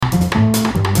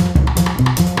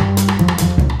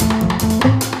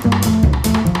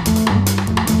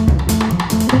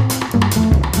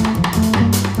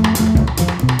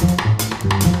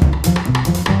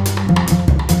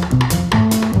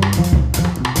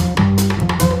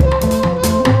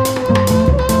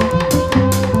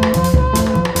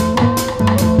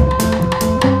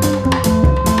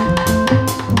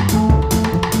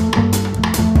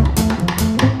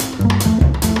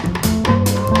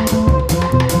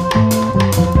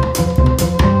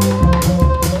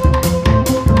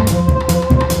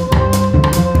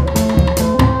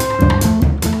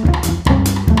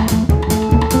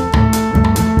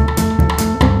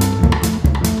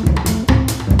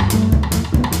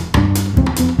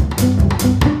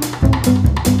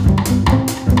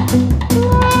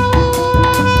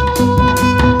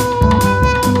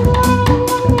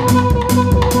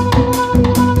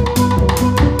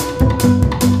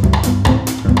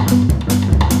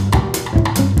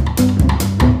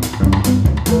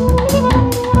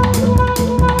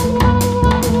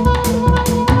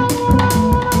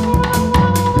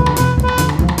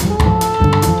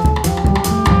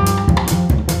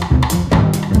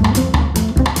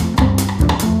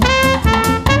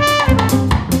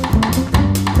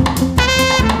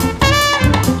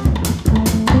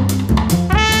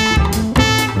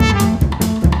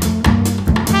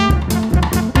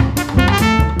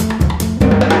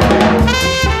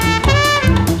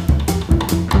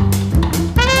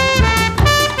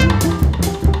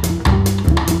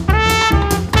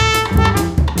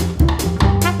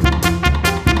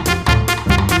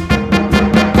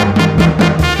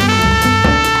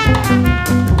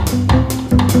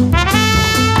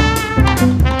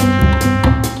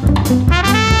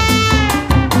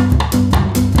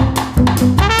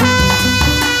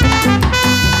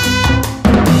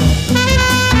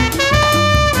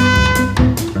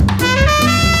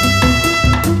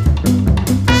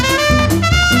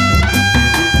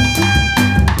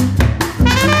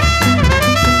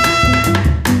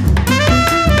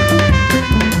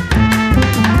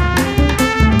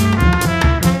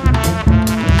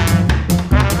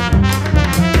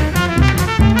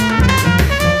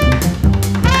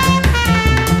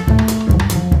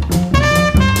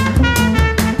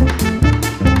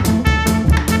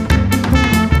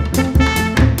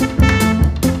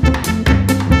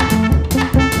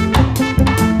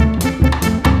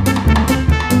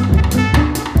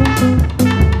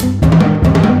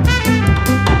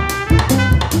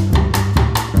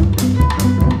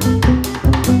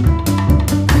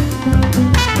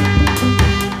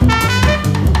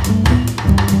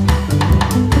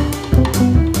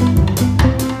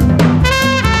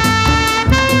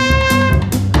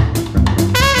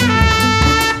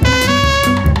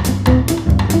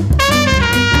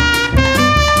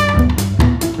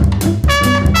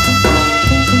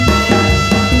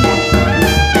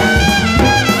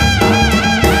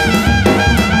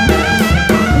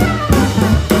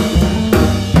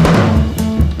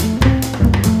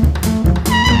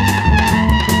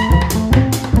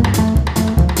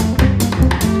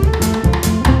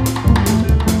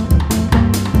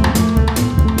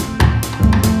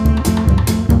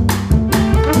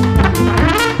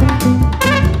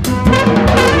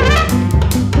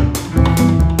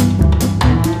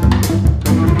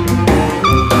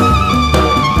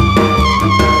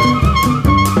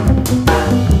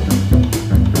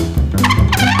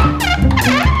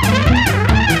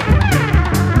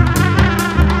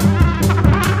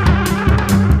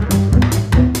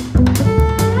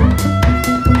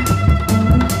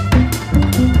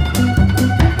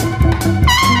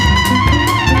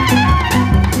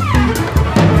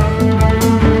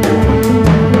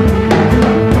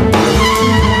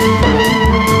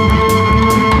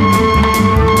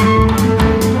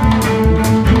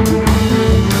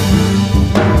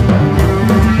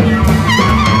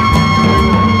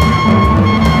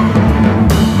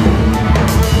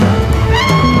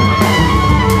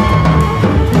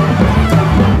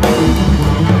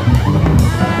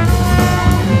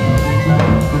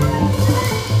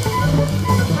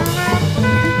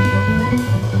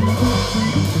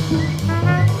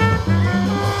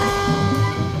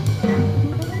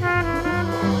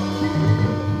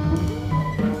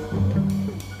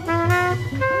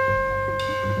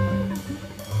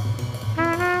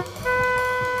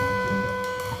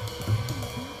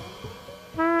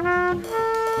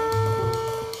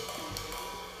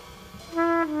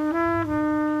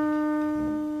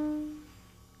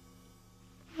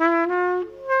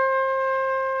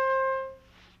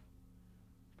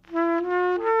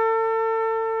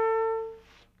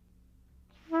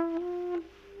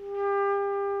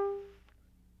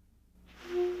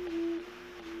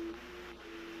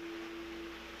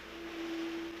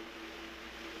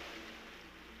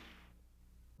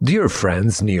Dear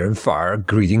friends near and far,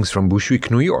 greetings from Bushwick,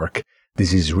 New York.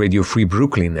 This is Radio Free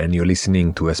Brooklyn and you're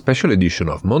listening to a special edition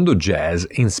of Mondo Jazz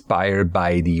inspired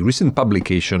by the recent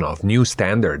publication of New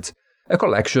Standards, a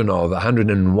collection of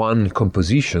 101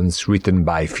 compositions written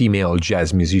by female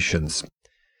jazz musicians.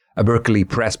 A Berkeley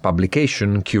Press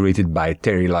publication curated by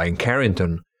Terry Lyne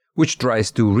Carrington, which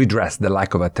tries to redress the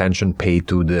lack of attention paid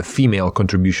to the female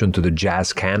contribution to the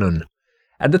jazz canon.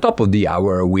 At the top of the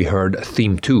hour, we heard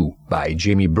Theme 2 by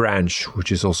Jaimie Branch,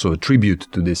 which is also a tribute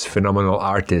to this phenomenal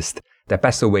artist that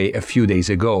passed away a few days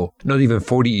ago, not even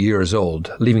 40 years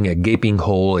old, leaving a gaping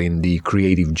hole in the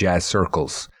creative jazz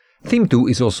circles. Theme 2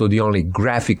 is also the only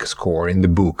graphic score in the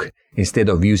book. Instead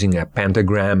of using a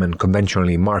pentagram and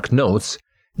conventionally marked notes,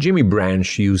 Jaimie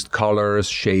Branch used colors,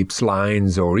 shapes,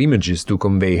 lines, or images to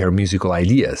convey her musical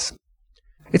ideas.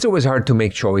 It's always hard to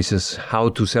make choices how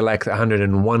to select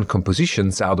 101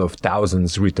 compositions out of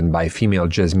thousands written by female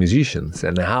jazz musicians,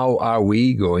 and how are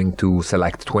we going to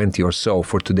select 20 or so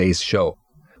for today's show?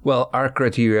 Well, our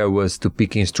criteria was to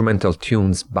pick instrumental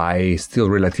tunes by still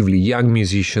relatively young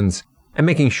musicians and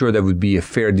making sure there would be a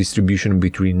fair distribution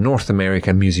between North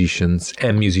American musicians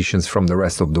and musicians from the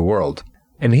rest of the world.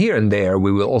 And here and there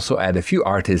we will also add a few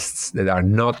artists that are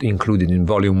not included in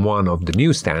Volume 1 of the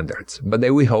New Standards, but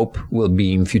that we hope will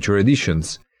be in future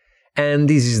editions. And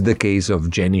this is the case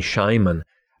of Jenny Scheinman,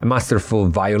 a masterful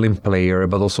violin player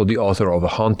but also the author of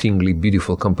hauntingly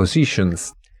beautiful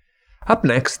compositions. Up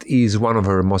next is one of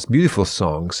her most beautiful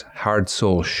songs, Hard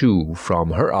Soul Shoe,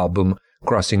 from her album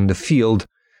Crossing the Field,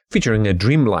 featuring a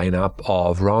dream lineup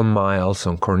of Ron Miles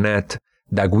on cornet,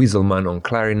 Doug Wieselman on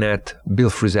clarinet, Bill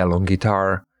Frisell on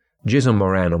guitar, Jason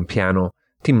Moran on piano,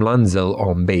 Tim Lanzell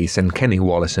on bass, and Kenny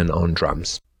Wollesen on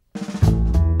drums.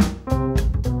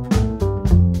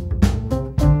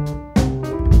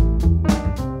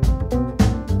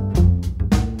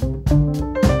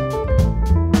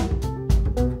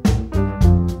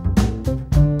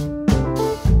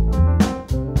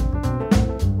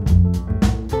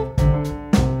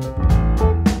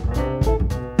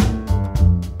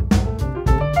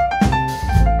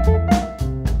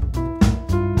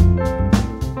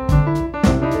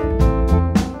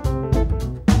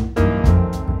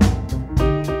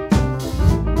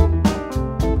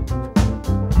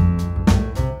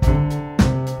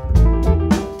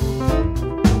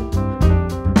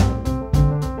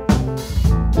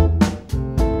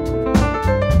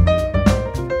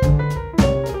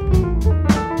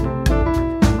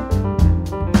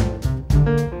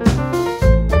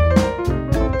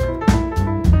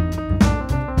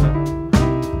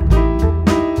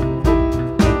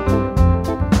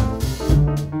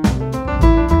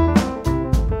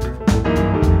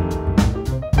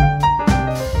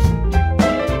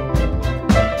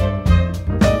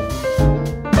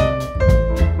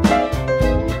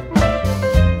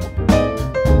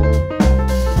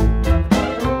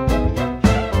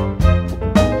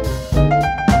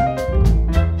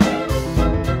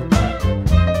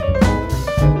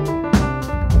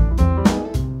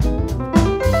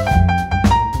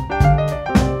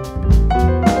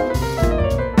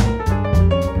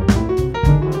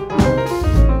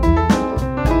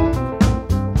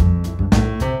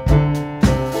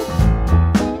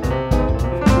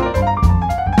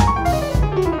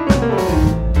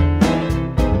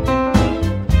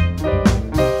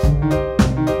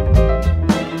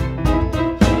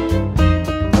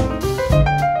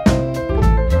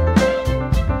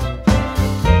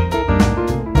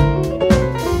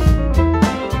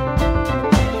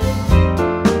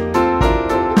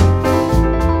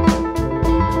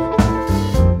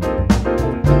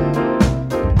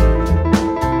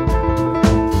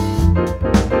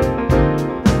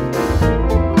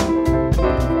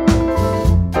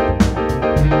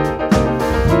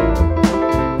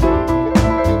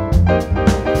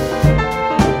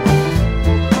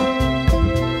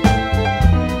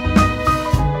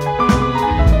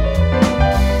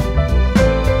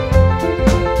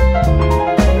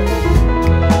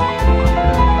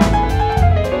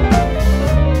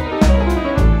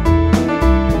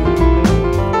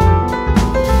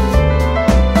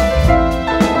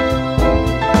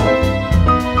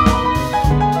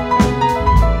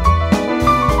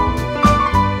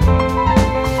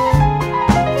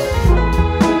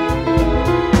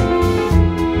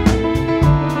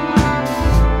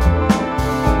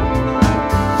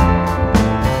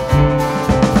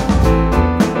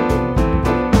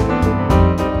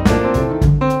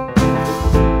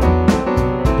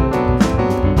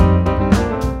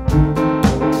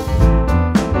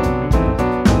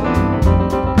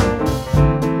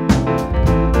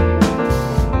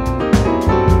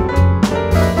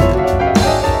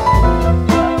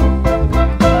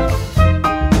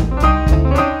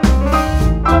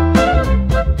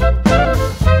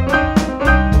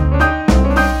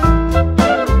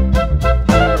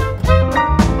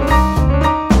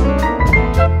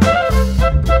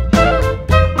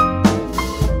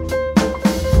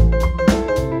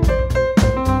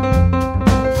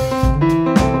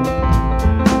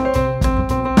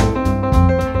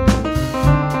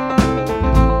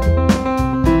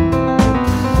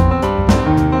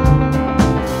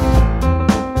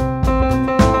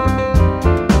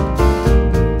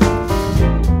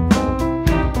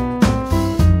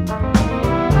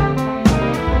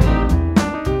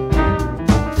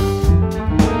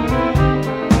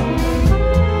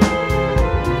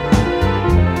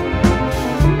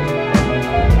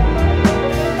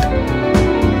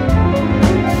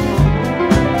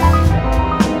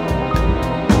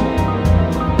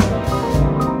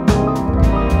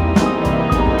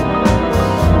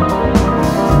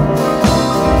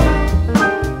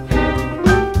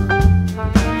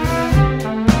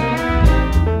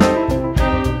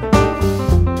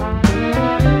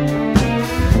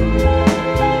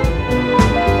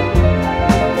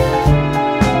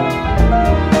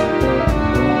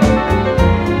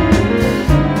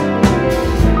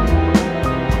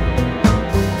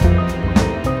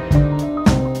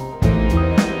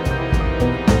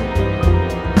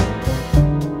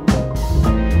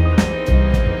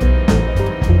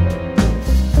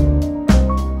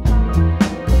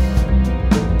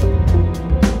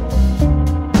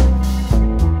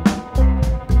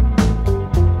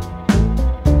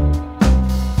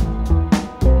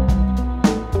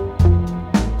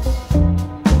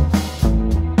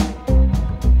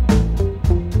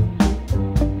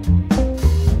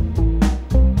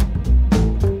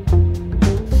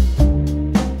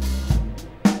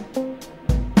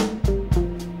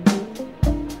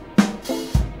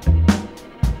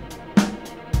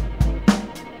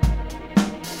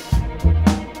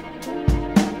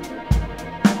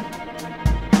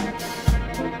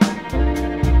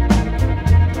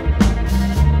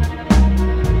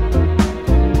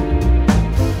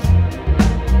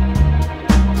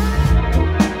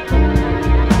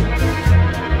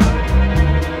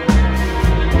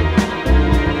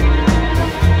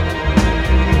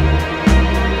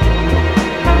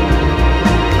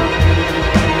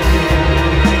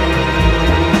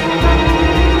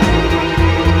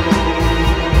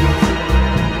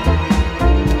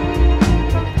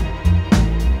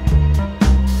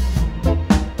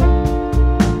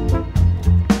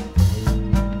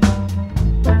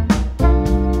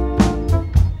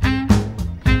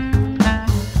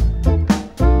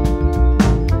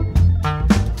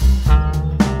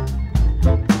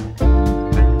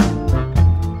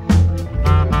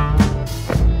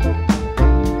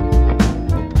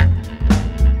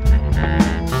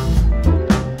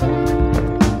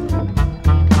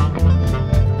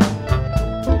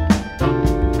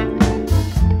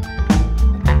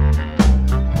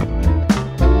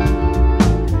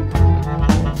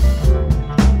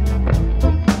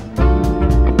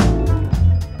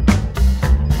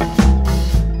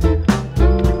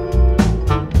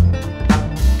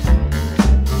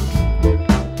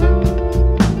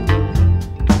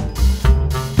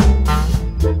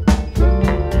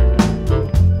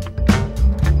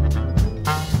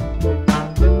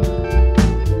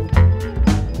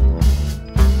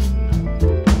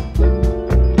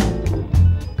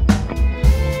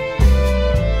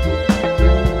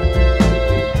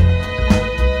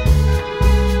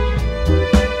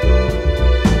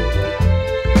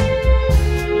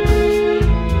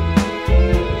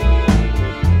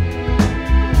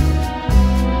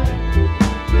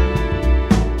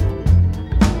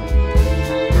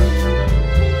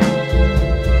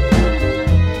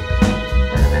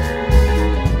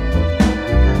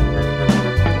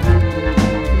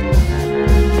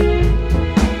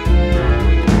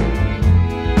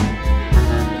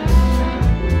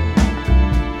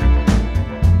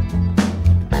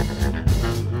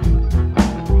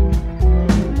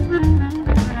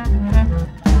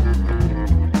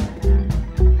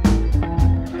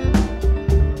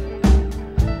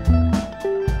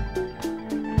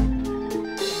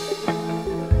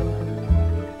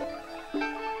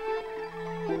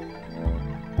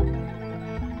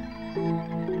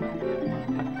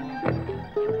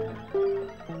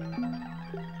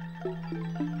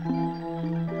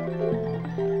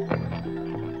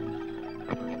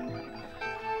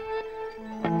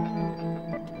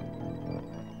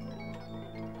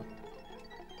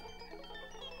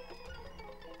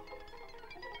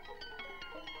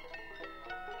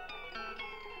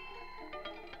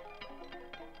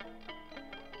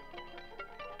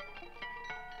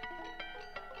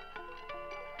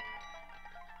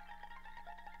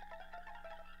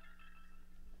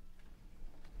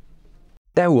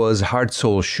 That was Heart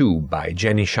Soul Shoe by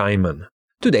Jenny Scheinman.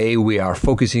 Today we are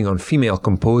focusing on female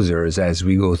composers as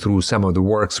we go through some of the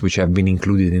works which have been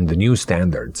included in the new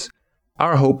standards.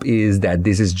 Our hope is that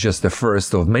this is just the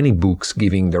first of many books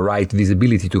giving the right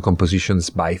visibility to compositions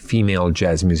by female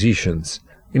jazz musicians.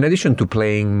 In addition to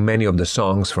playing many of the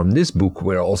songs from this book,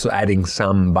 we're also adding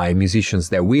some by musicians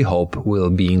that we hope will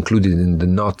be included in the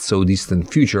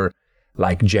not-so-distant future,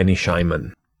 like Jenny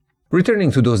Scheinman.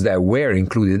 Returning to those that were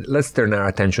included, let's turn our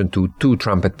attention to two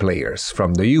trumpet players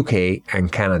from the UK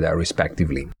and Canada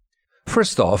respectively.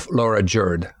 First off, Laura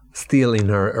Jurd. Still in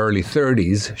her early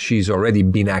 30s, she's already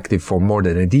been active for more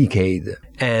than a decade,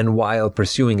 and while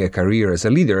pursuing a career as a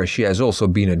leader, she has also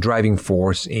been a driving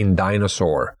force in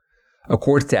Dinosaur, a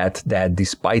quartet that,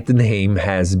 despite the name,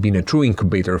 has been a true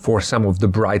incubator for some of the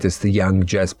brightest young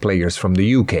jazz players from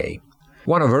the UK.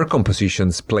 One of her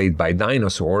compositions played by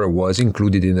Dinosaur was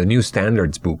included in the New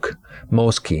Standards book,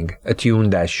 Mosking, a tune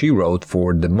that she wrote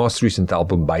for the most recent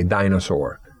album by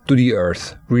Dinosaur, To the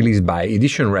Earth, released by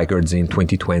Edition Records in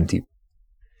 2020.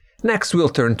 Next we'll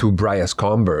turn to Bria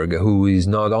Skomberg, who is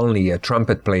not only a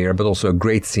trumpet player but also a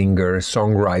great singer,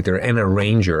 songwriter and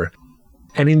arranger.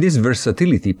 And in this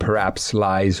versatility perhaps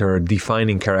lies her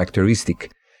defining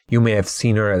characteristic. You may have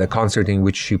seen her at a concert in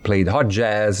which she played hot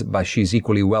jazz, but she's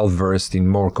equally well versed in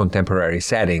more contemporary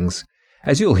settings,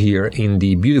 as you'll hear in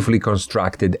the beautifully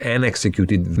constructed and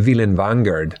executed Villain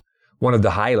Vanguard, one of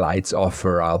the highlights of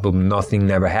her album Nothing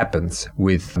Never Happens,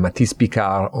 with Mathis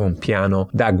Picard on piano,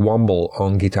 Doug Womble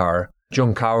on guitar,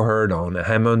 John Cowherd on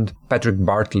Hammond, Patrick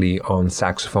Bartley on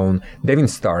saxophone, Devin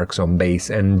Starks on bass,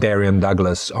 and Darian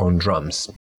Douglas on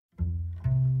drums.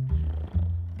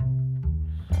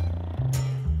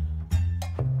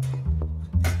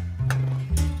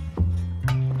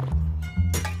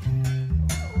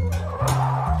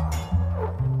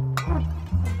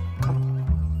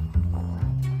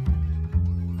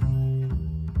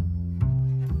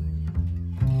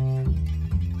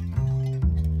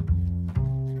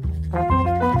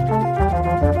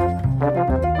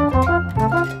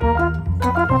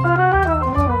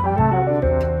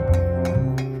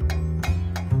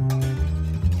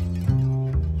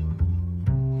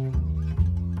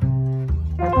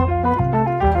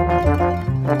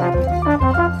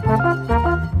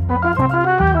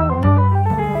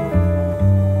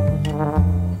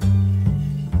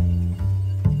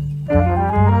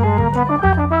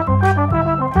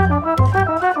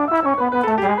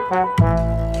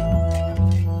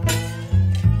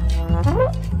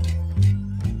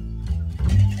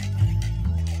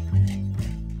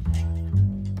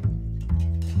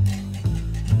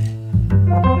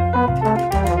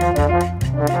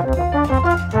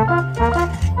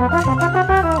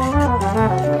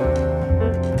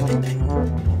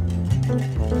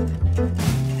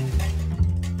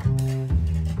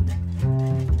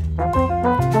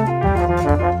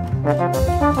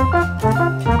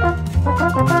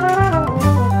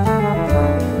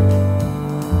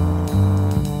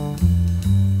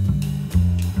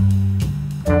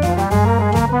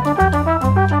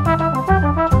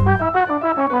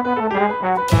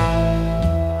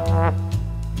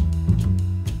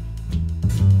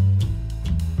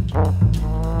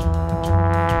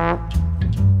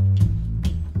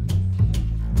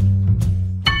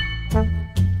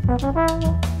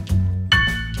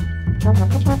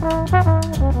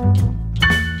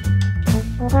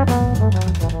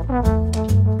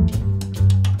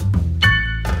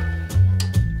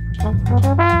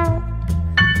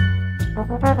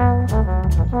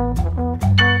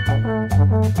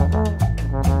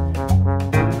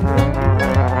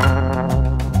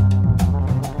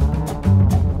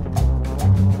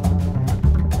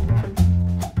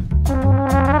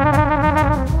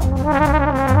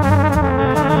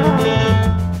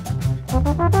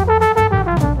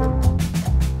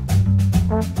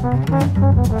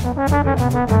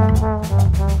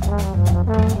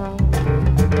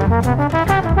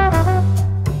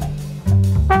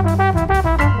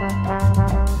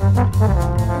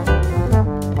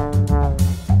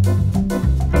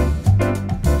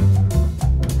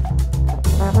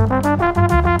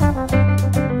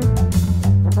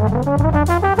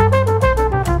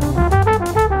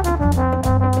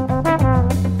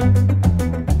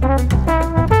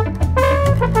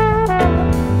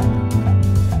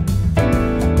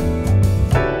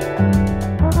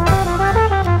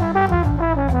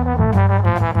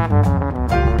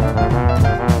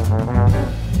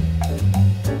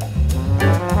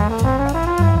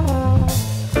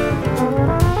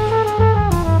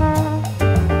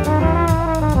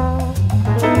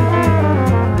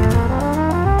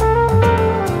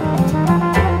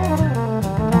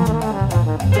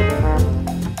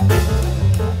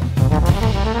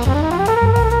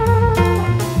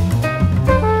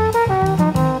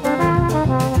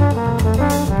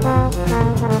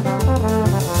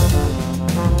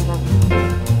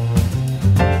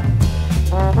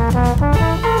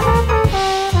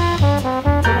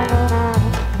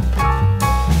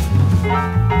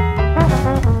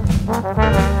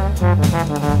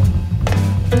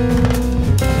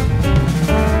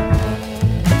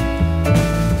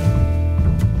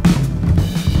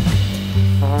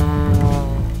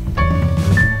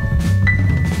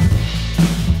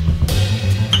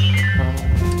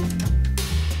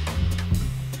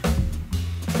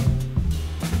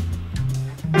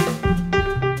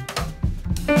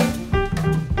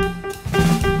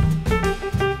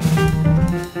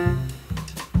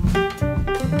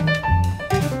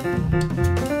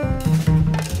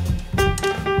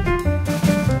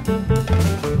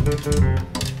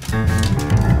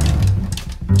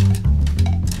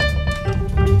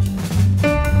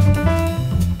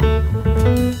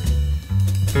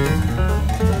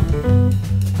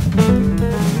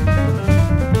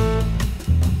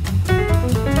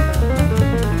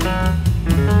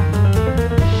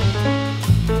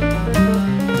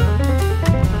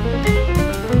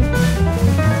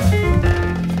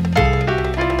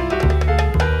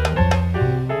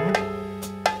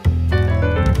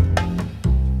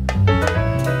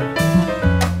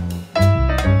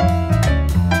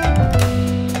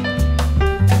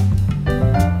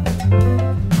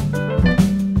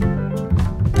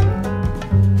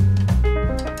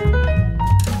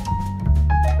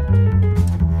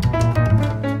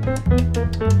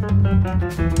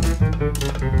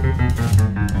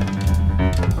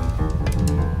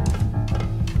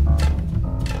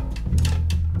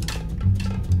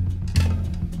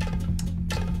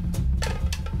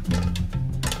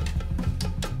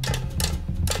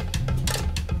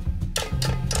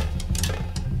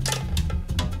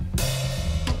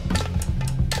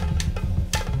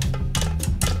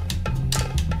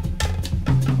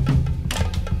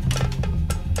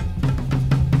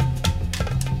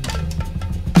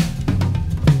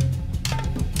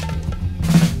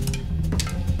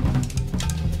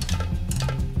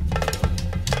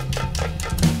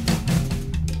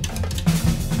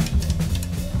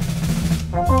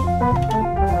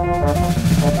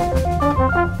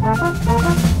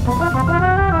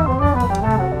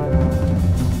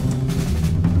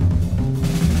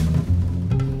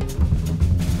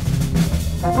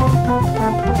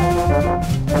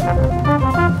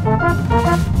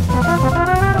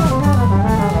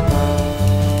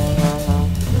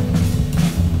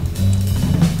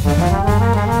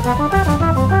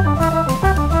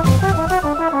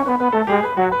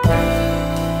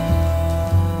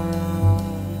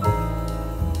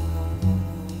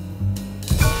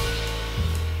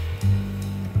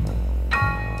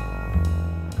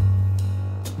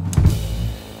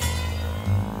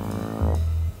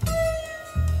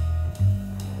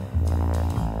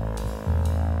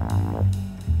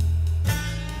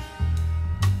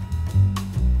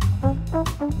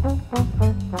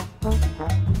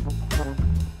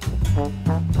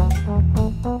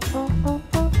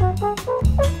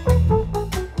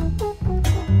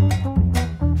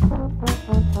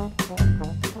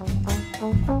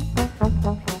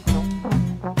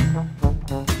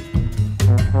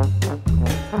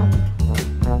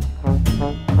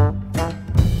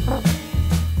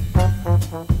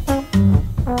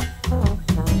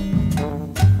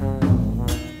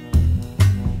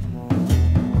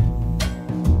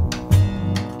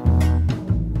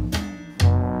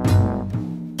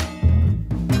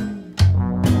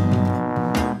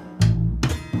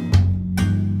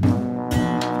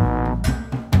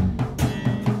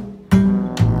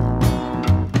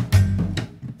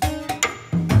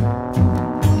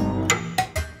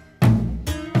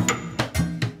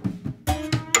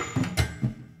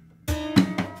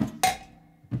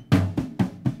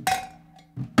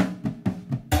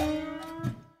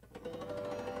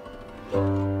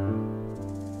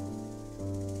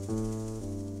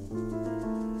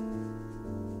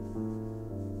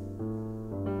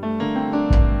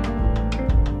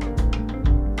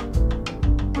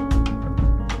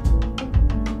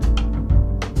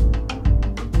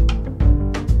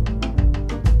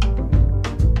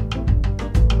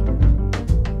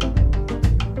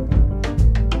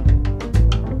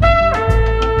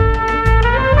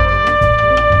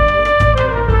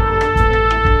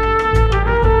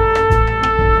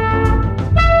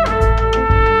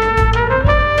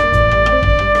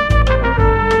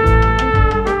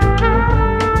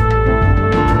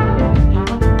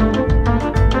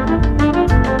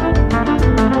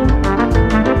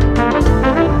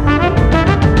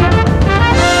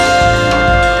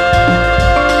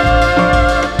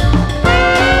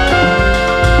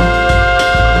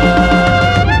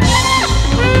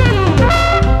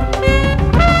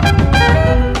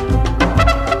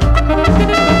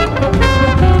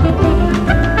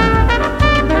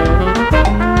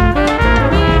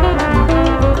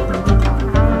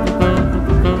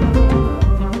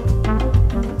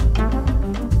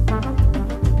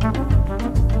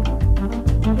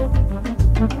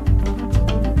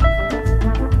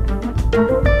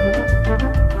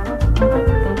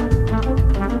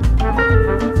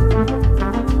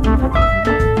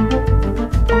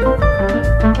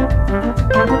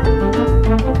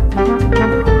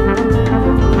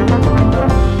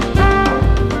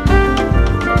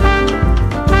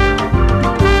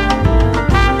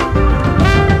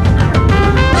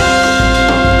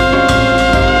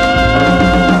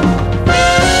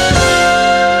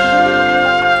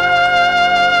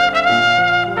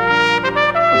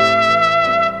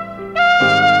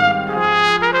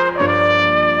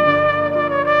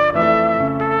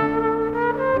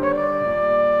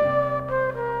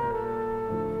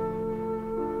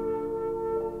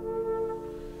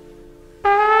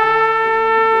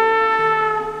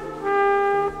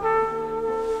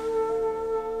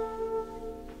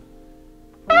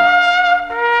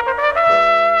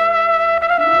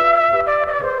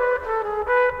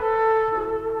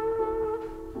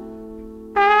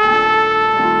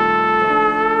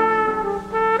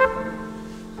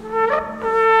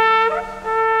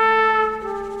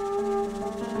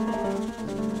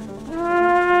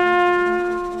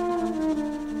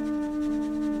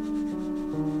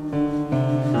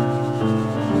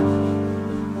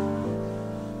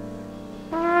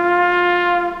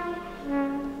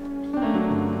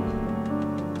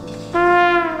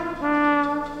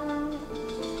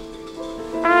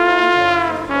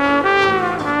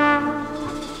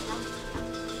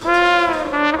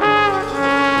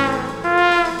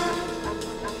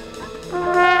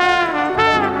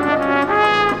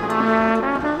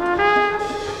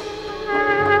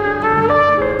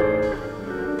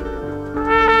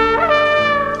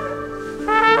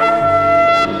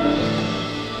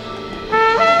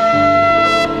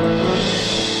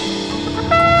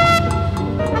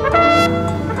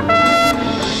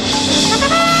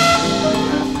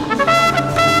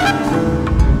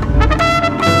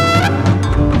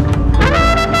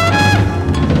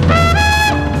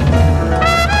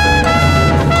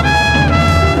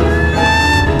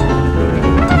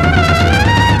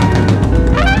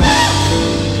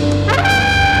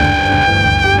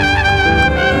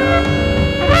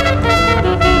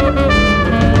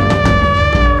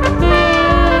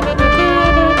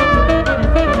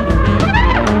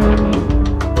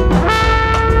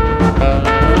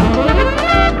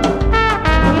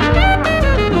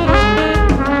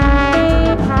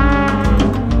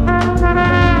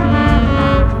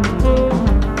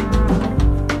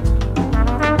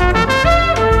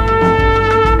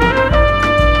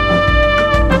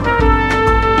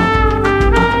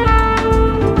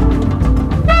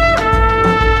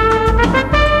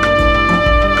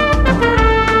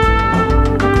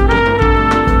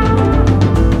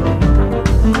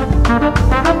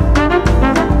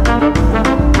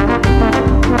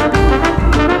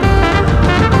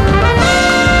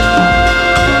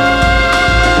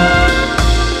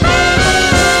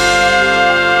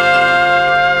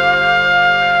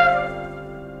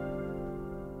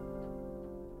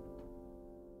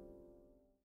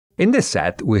 In this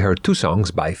set, we heard 2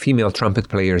 songs by female trumpet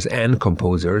players and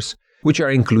composers, which are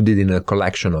included in a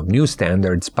collection of new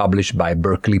standards published by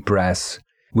Berkeley Press,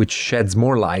 which sheds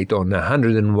more light on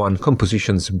 101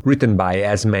 compositions written by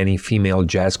as many female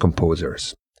jazz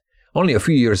composers. Only a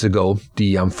few years ago,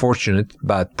 the unfortunate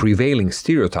but prevailing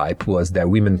stereotype was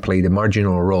that women played a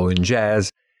marginal role in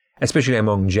jazz, especially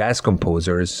among jazz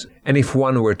composers, and if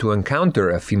one were to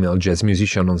encounter a female jazz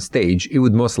musician on stage, it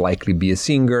would most likely be a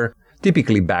singer,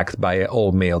 typically backed by an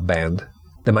all-male band.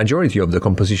 The majority of the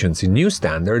compositions in new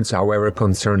standards, however,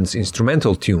 concerns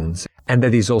instrumental tunes, and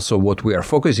that is also what we are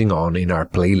focusing on in our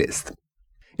playlist.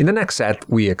 In the next set,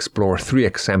 we explore 3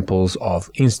 examples of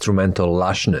instrumental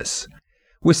lushness.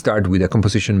 We start with a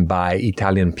composition by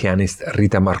Italian pianist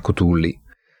Rita Marcotulli,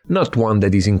 not one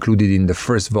that is included in the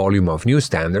first volume of New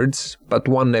Standards, but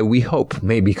one that we hope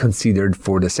may be considered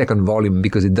for the second volume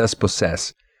because it does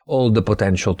possess all the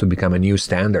potential to become a new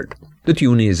standard. The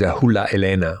tune is Hula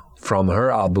Elena from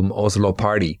her album Oslo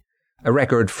Party, a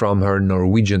record from her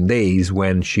Norwegian days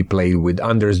when she played with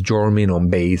Anders Jormin on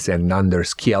bass and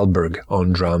Anders Kjellberg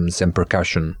on drums and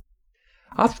percussion.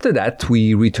 After that,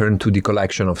 we return to the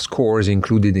collection of scores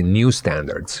included in New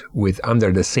Standards, with Under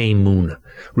the Same Moon,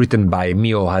 written by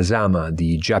Mio Hazama,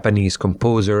 the Japanese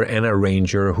composer and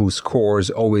arranger whose scores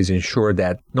always ensure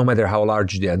that, no matter how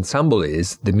large the ensemble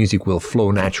is, the music will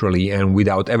flow naturally and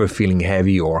without ever feeling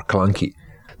heavy or clunky.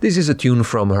 This is a tune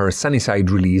from her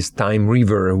Sunnyside release Time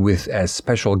River with as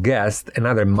special guest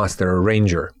another master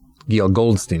arranger, Gil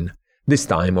Goldstein, this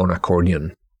time on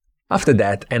accordion. After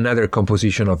that, another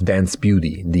composition of Dance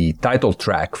Beauty, the title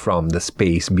track from The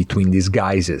Space Between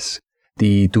Disguises,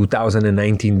 the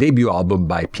 2019 debut album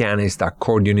by pianist,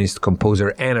 accordionist, composer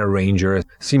and arranger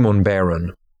Simon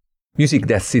Baron. Music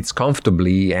that sits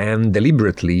comfortably and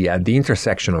deliberately at the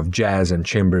intersection of jazz and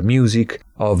chamber music,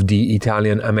 of the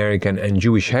Italian, American and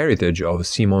Jewish heritage of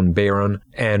Simon Baron,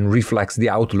 and reflects the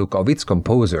outlook of its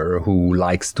composer, who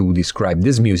likes to describe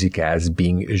this music as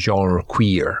being genre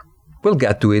queer. We'll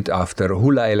get to it after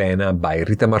Hula Elena by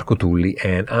Rita Marcotulli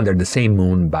and Under the Same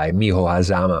Moon by Miho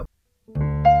Hazama.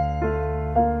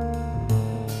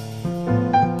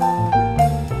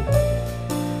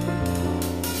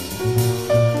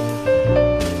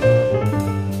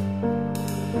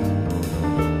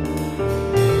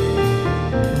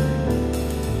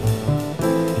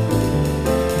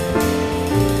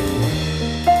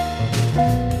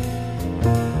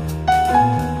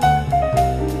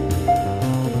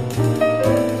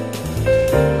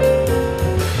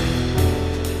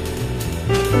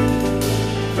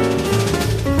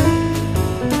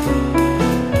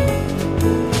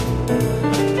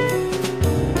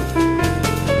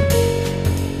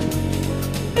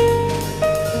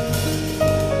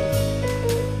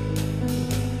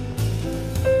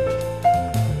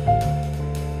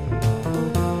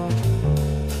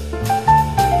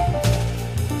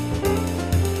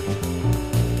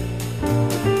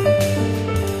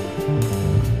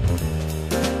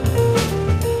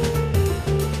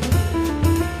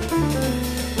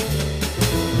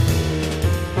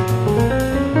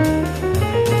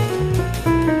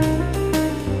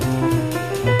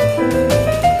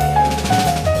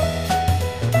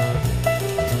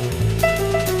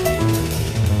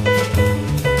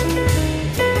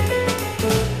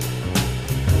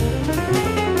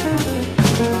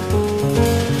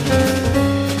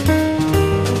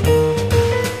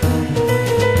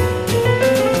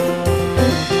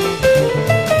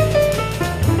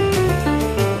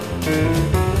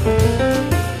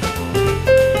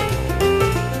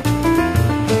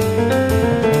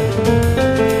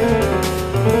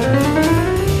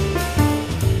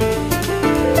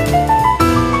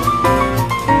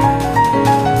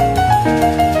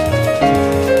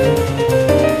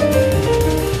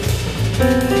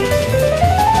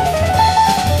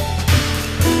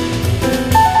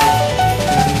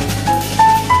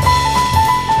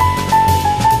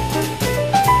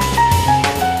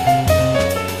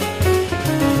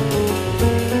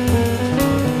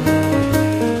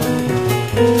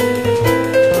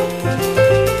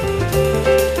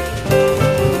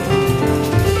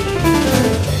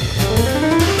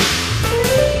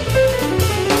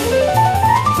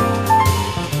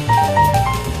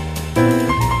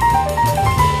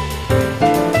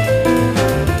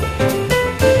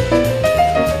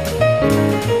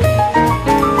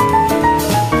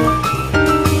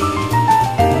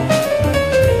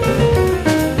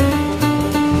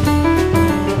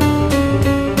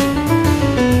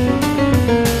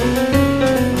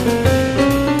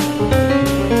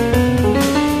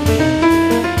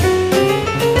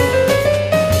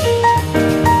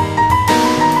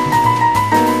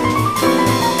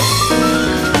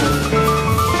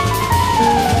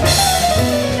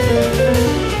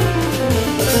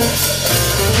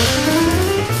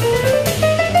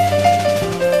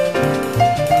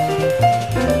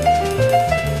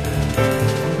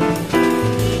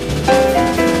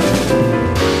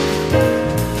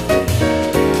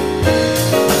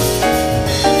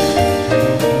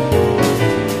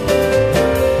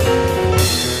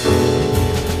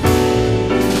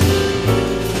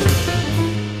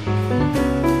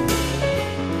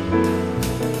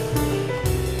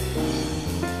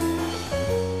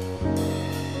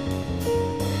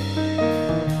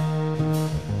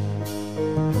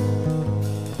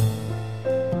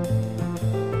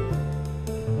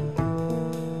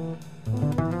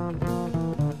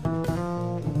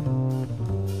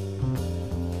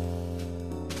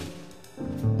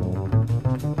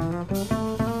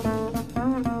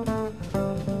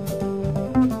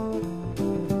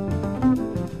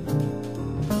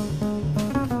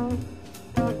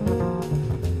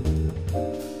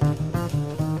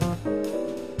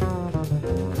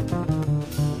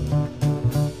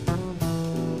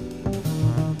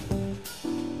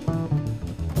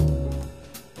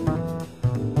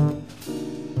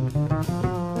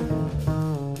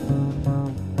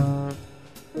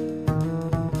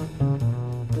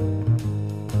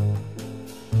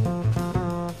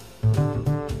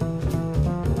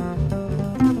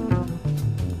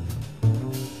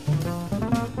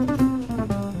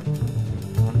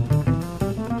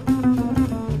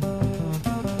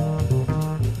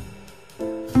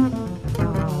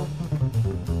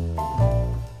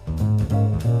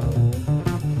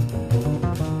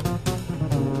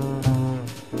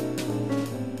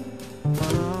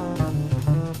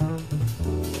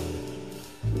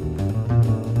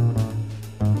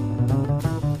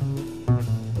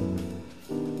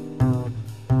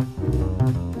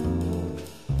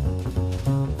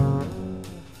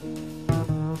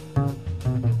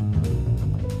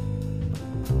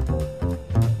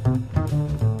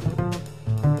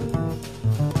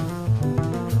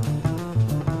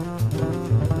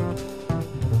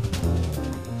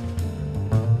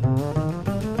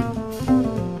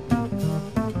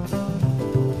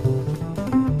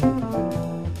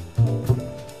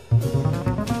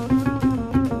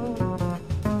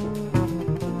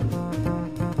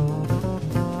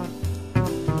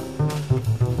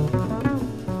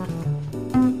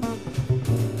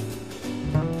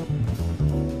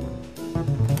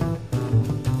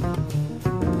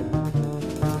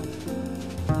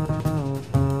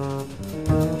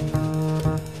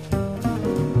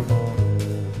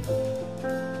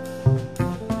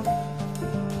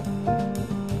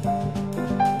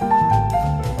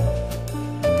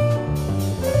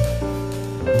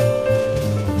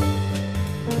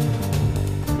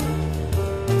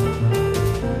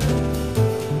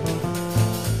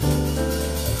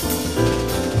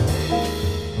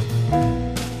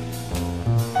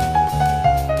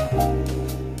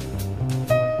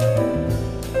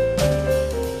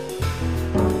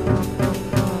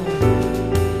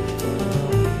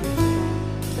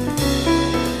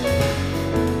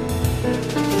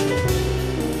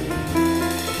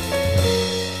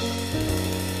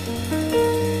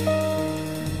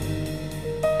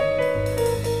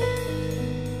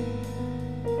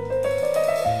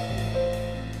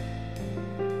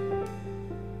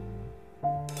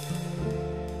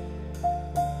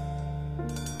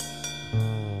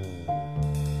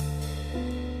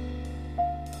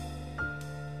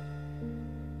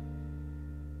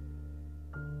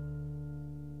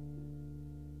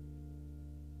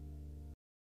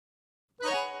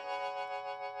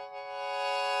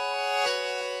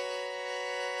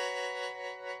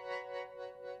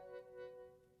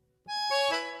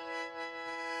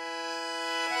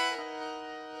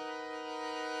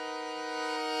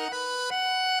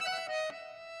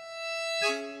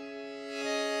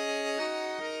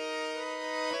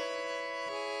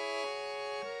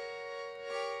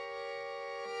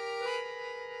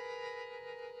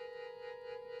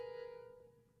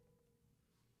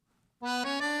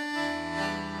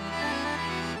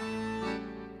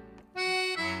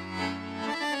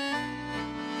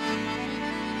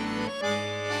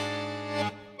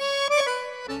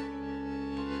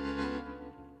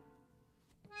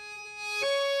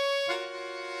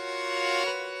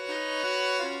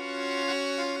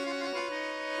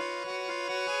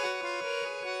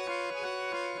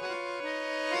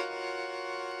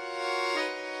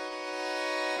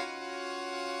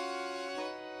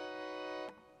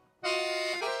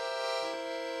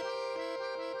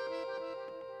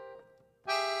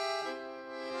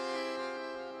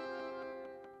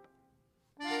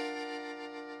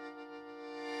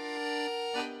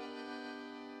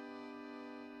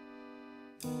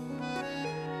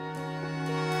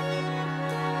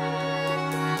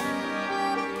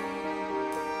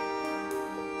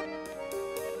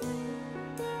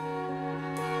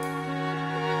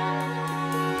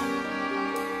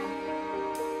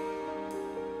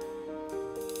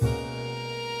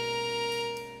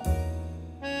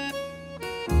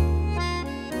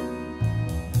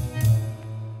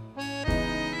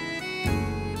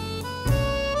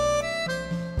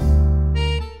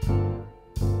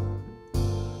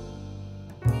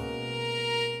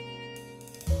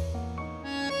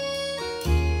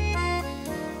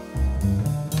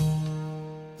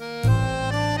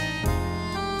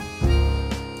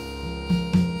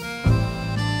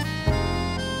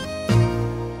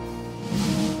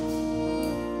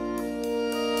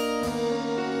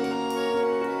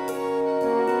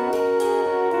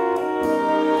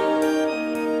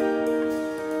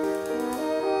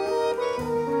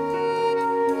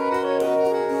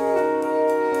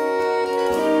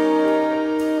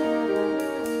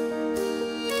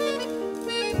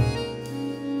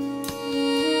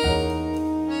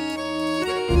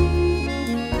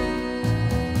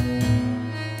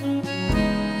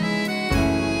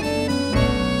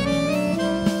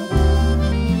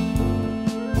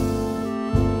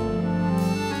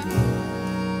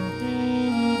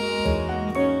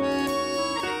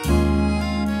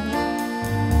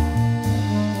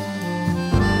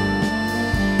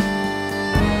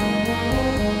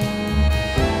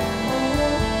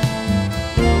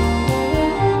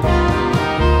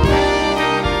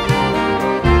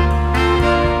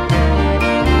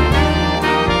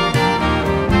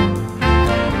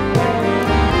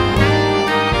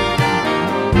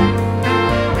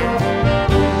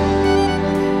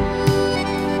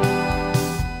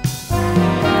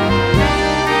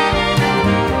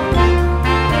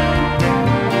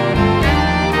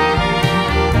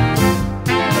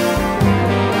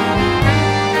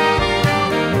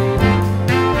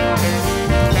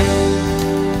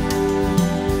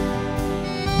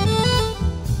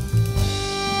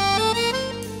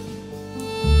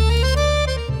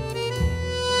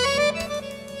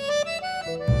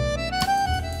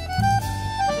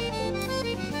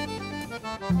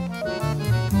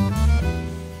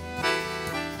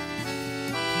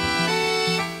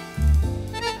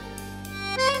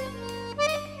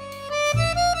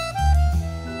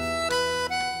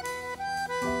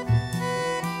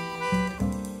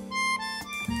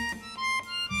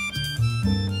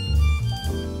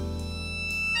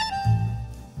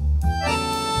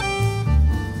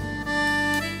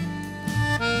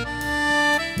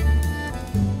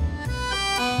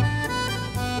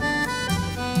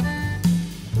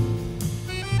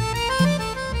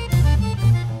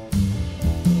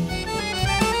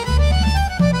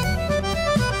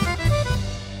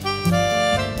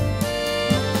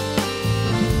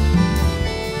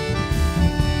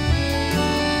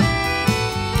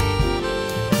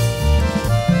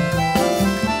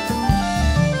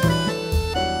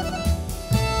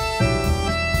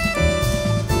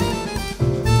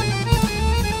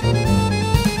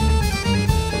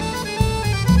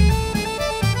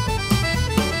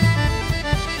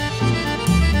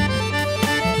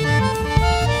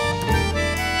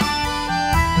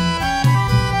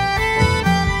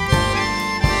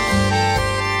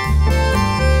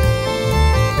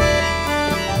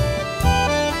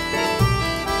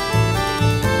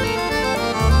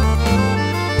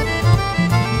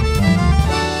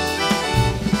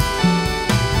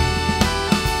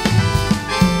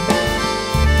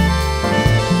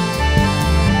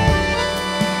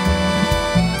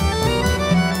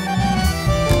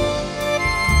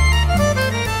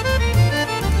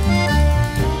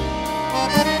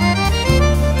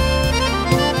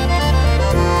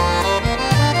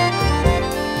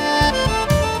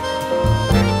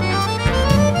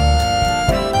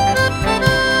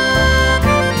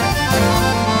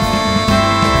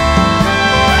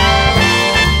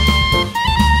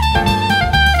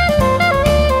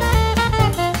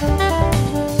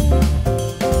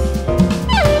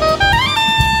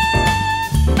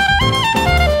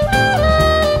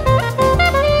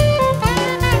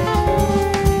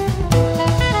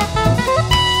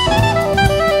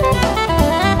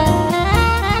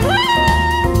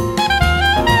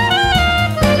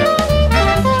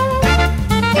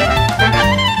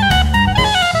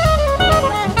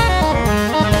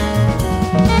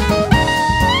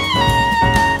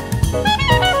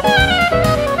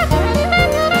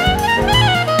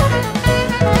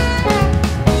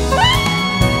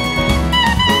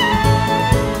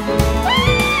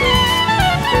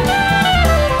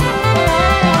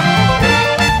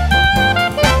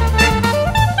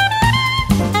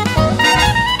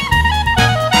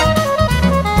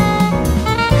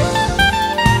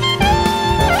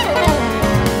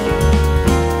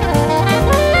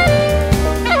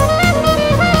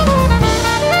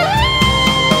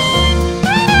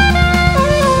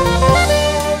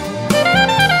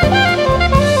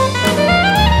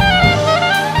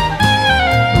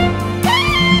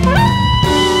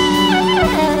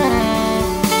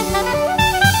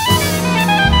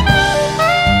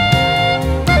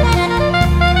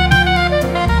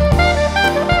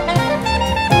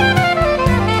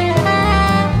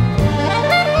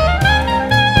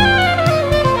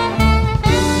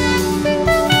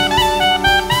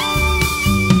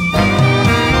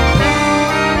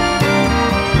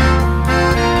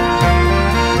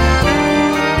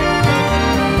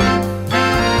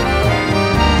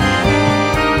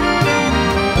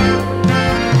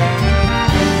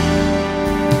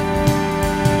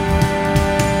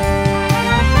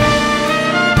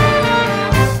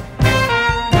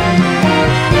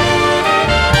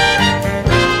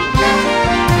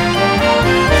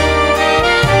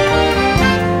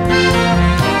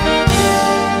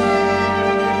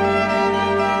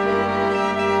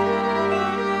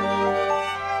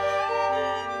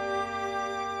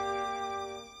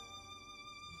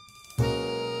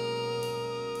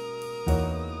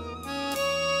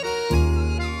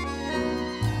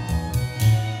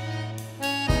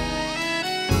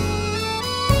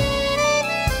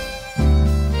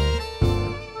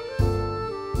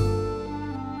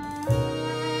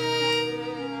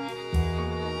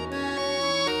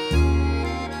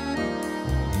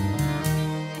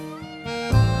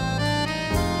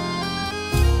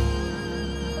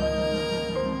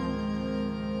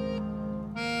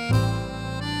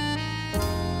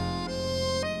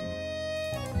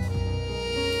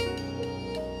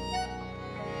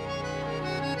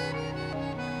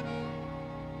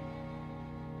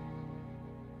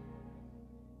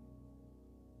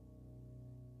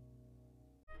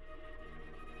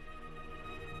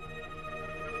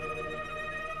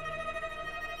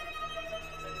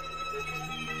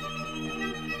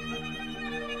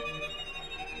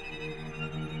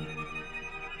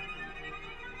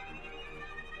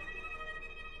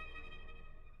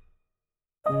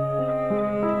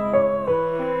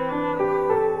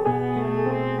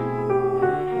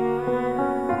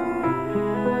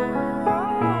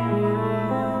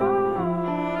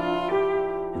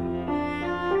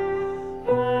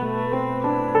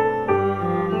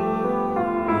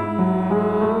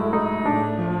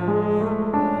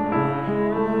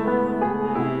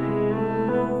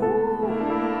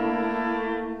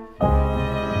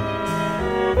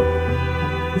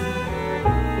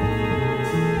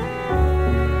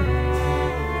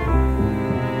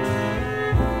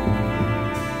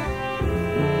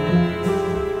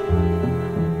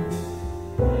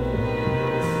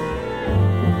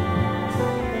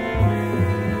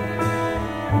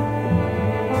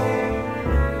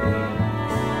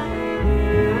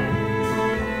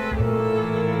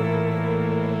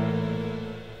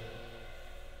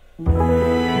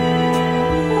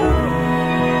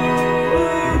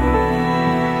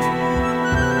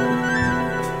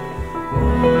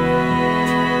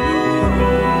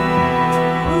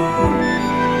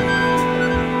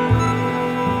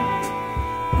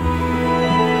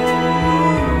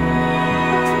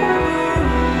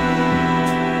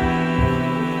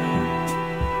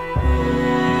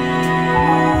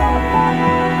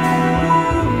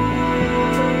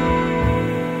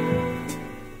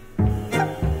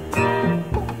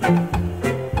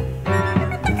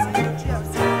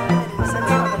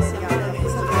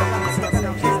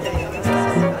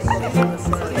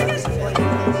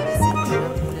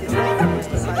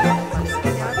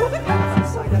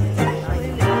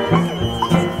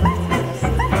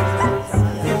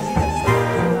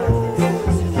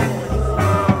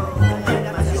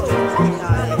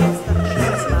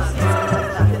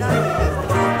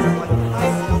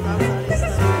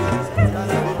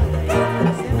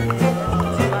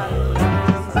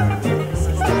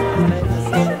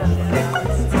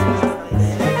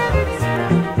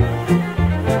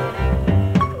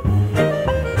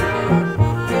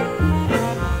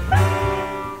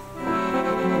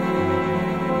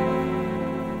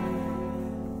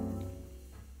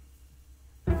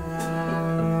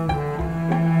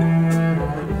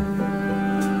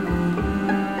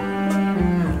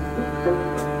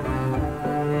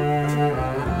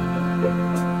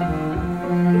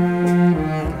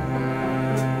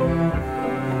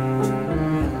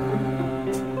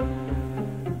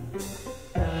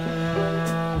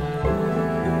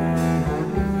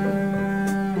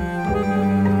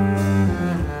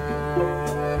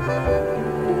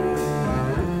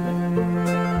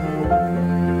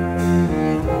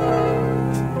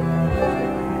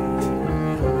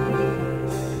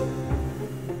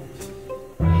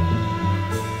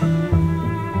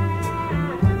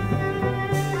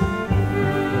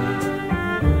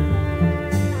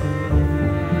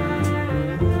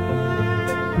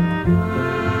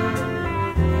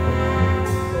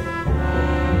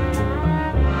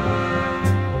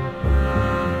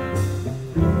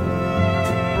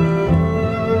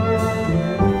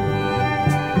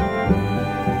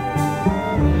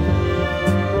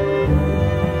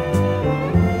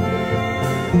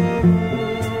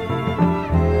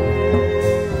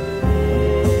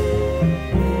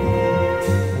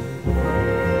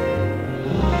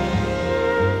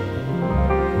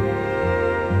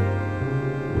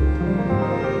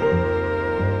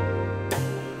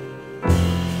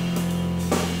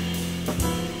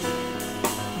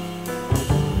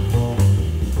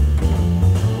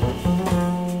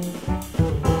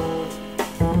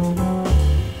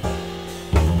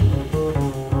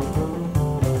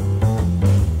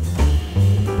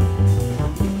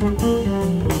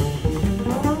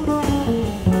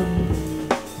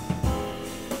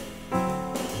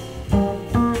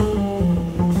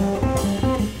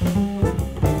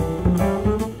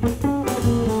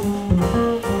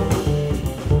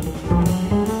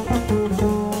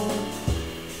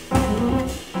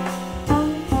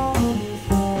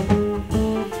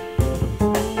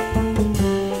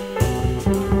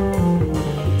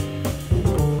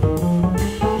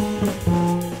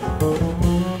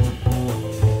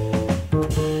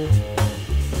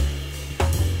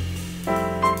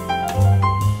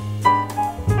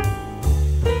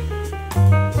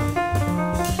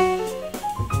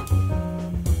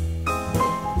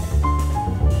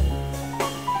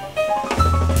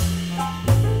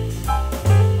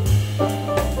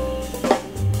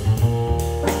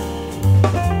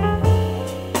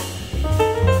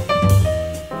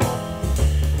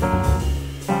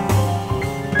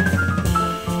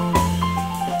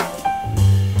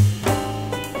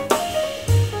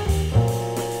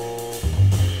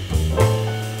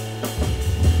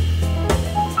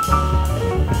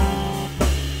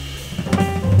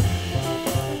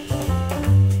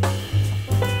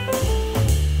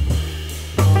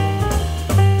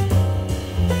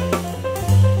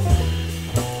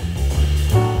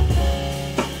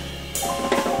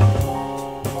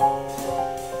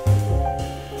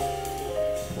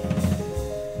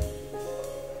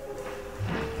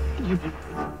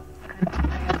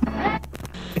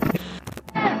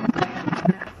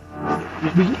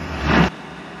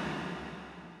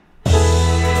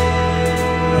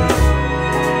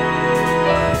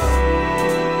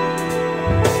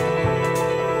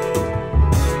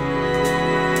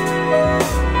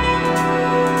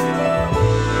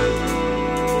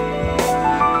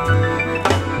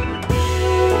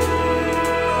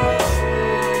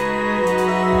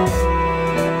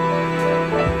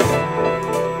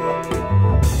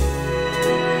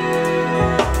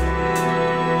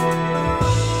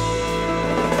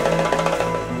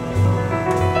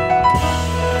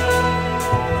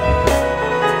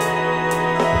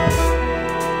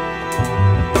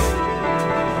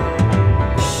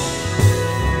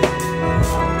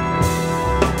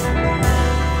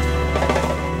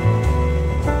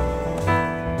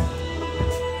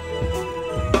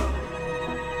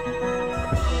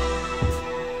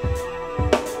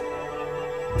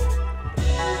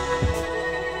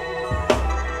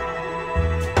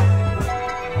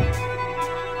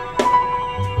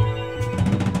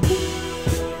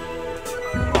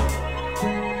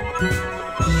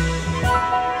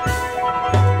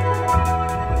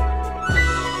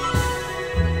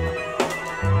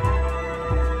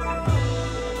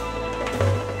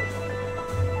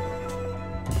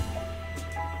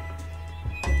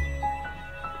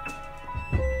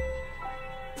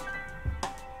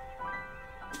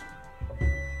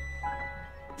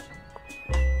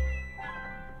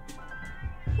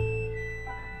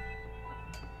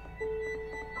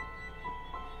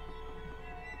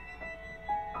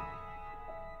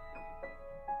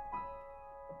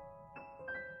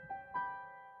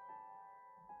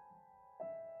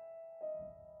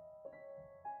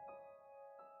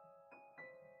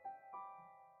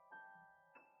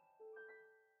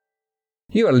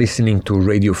 You are listening to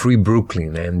Radio Free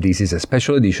Brooklyn, and this is a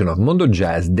special edition of Mondo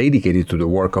Jazz dedicated to the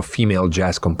work of female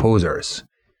jazz composers.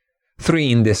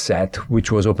 3 in this set, which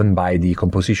was opened by the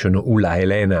composition Ulla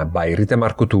Helena by Rita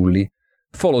Marcotulli,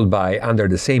 followed by Under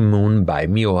the Same Moon by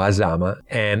Mio Hazama,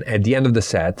 and at the end of the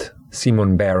set,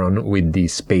 Simon Baron with The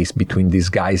Space Between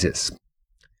Disguises.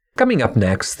 Coming up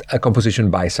next, a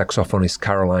composition by saxophonist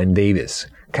Caroline Davis,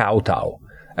 Kowtow,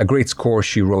 a great score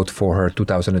she wrote for her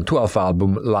 2012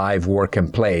 album Live Work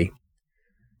and Play.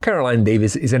 Caroline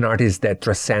Davis is an artist that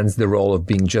transcends the role of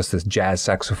being just a jazz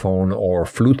saxophone or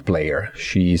flute player.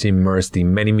 She is immersed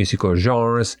in many musical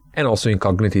genres and also in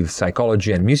cognitive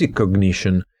psychology and music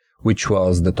cognition, which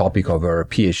was the topic of her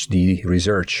PhD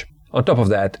research. On top of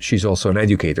that, she's also an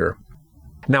educator.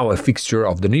 Now a fixture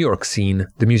of the New York scene,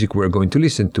 the music we're going to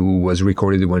listen to was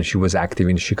recorded when she was active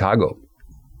in Chicago.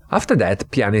 After that,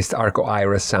 pianist Arco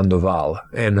Iris Sandoval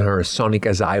and her Sonic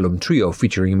Asylum trio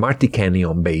featuring Marty Kenny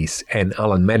on bass and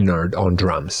Alan Mednard on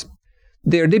drums.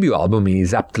 Their debut album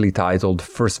is aptly titled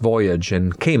First Voyage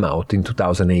and came out in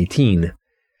 2018.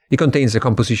 It contains a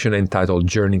composition entitled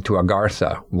Journey to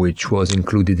Agartha, which was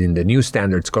included in the New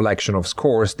Standards collection of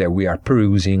scores that we are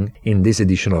perusing in this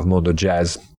edition of Mondo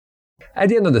Jazz. At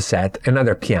the end of the set,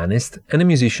 another pianist and a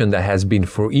musician that has been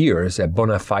for years a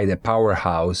bona fide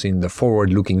powerhouse in the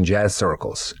forward-looking jazz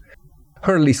circles.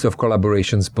 Her list of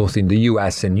collaborations both in the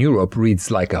US and Europe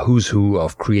reads like a who's who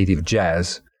of creative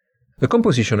jazz. The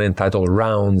composition entitled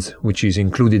Rounds, which is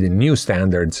included in New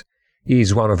Standards,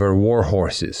 is one of her war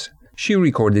horses. She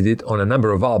recorded it on a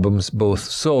number of albums, both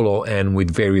solo and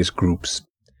with various groups.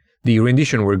 The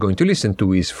rendition we're going to listen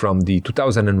to is from the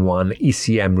 2001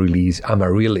 ECM release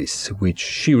Amaryllis, which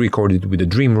she recorded with the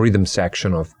Dream Rhythm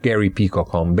section of Gary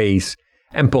Peacock on bass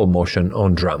and Paul Motion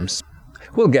on drums.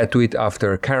 We'll get to it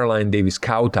after Caroline Davis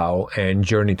Kowtow and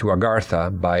Journey to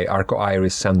Agartha by Arco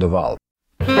Iris Sandoval.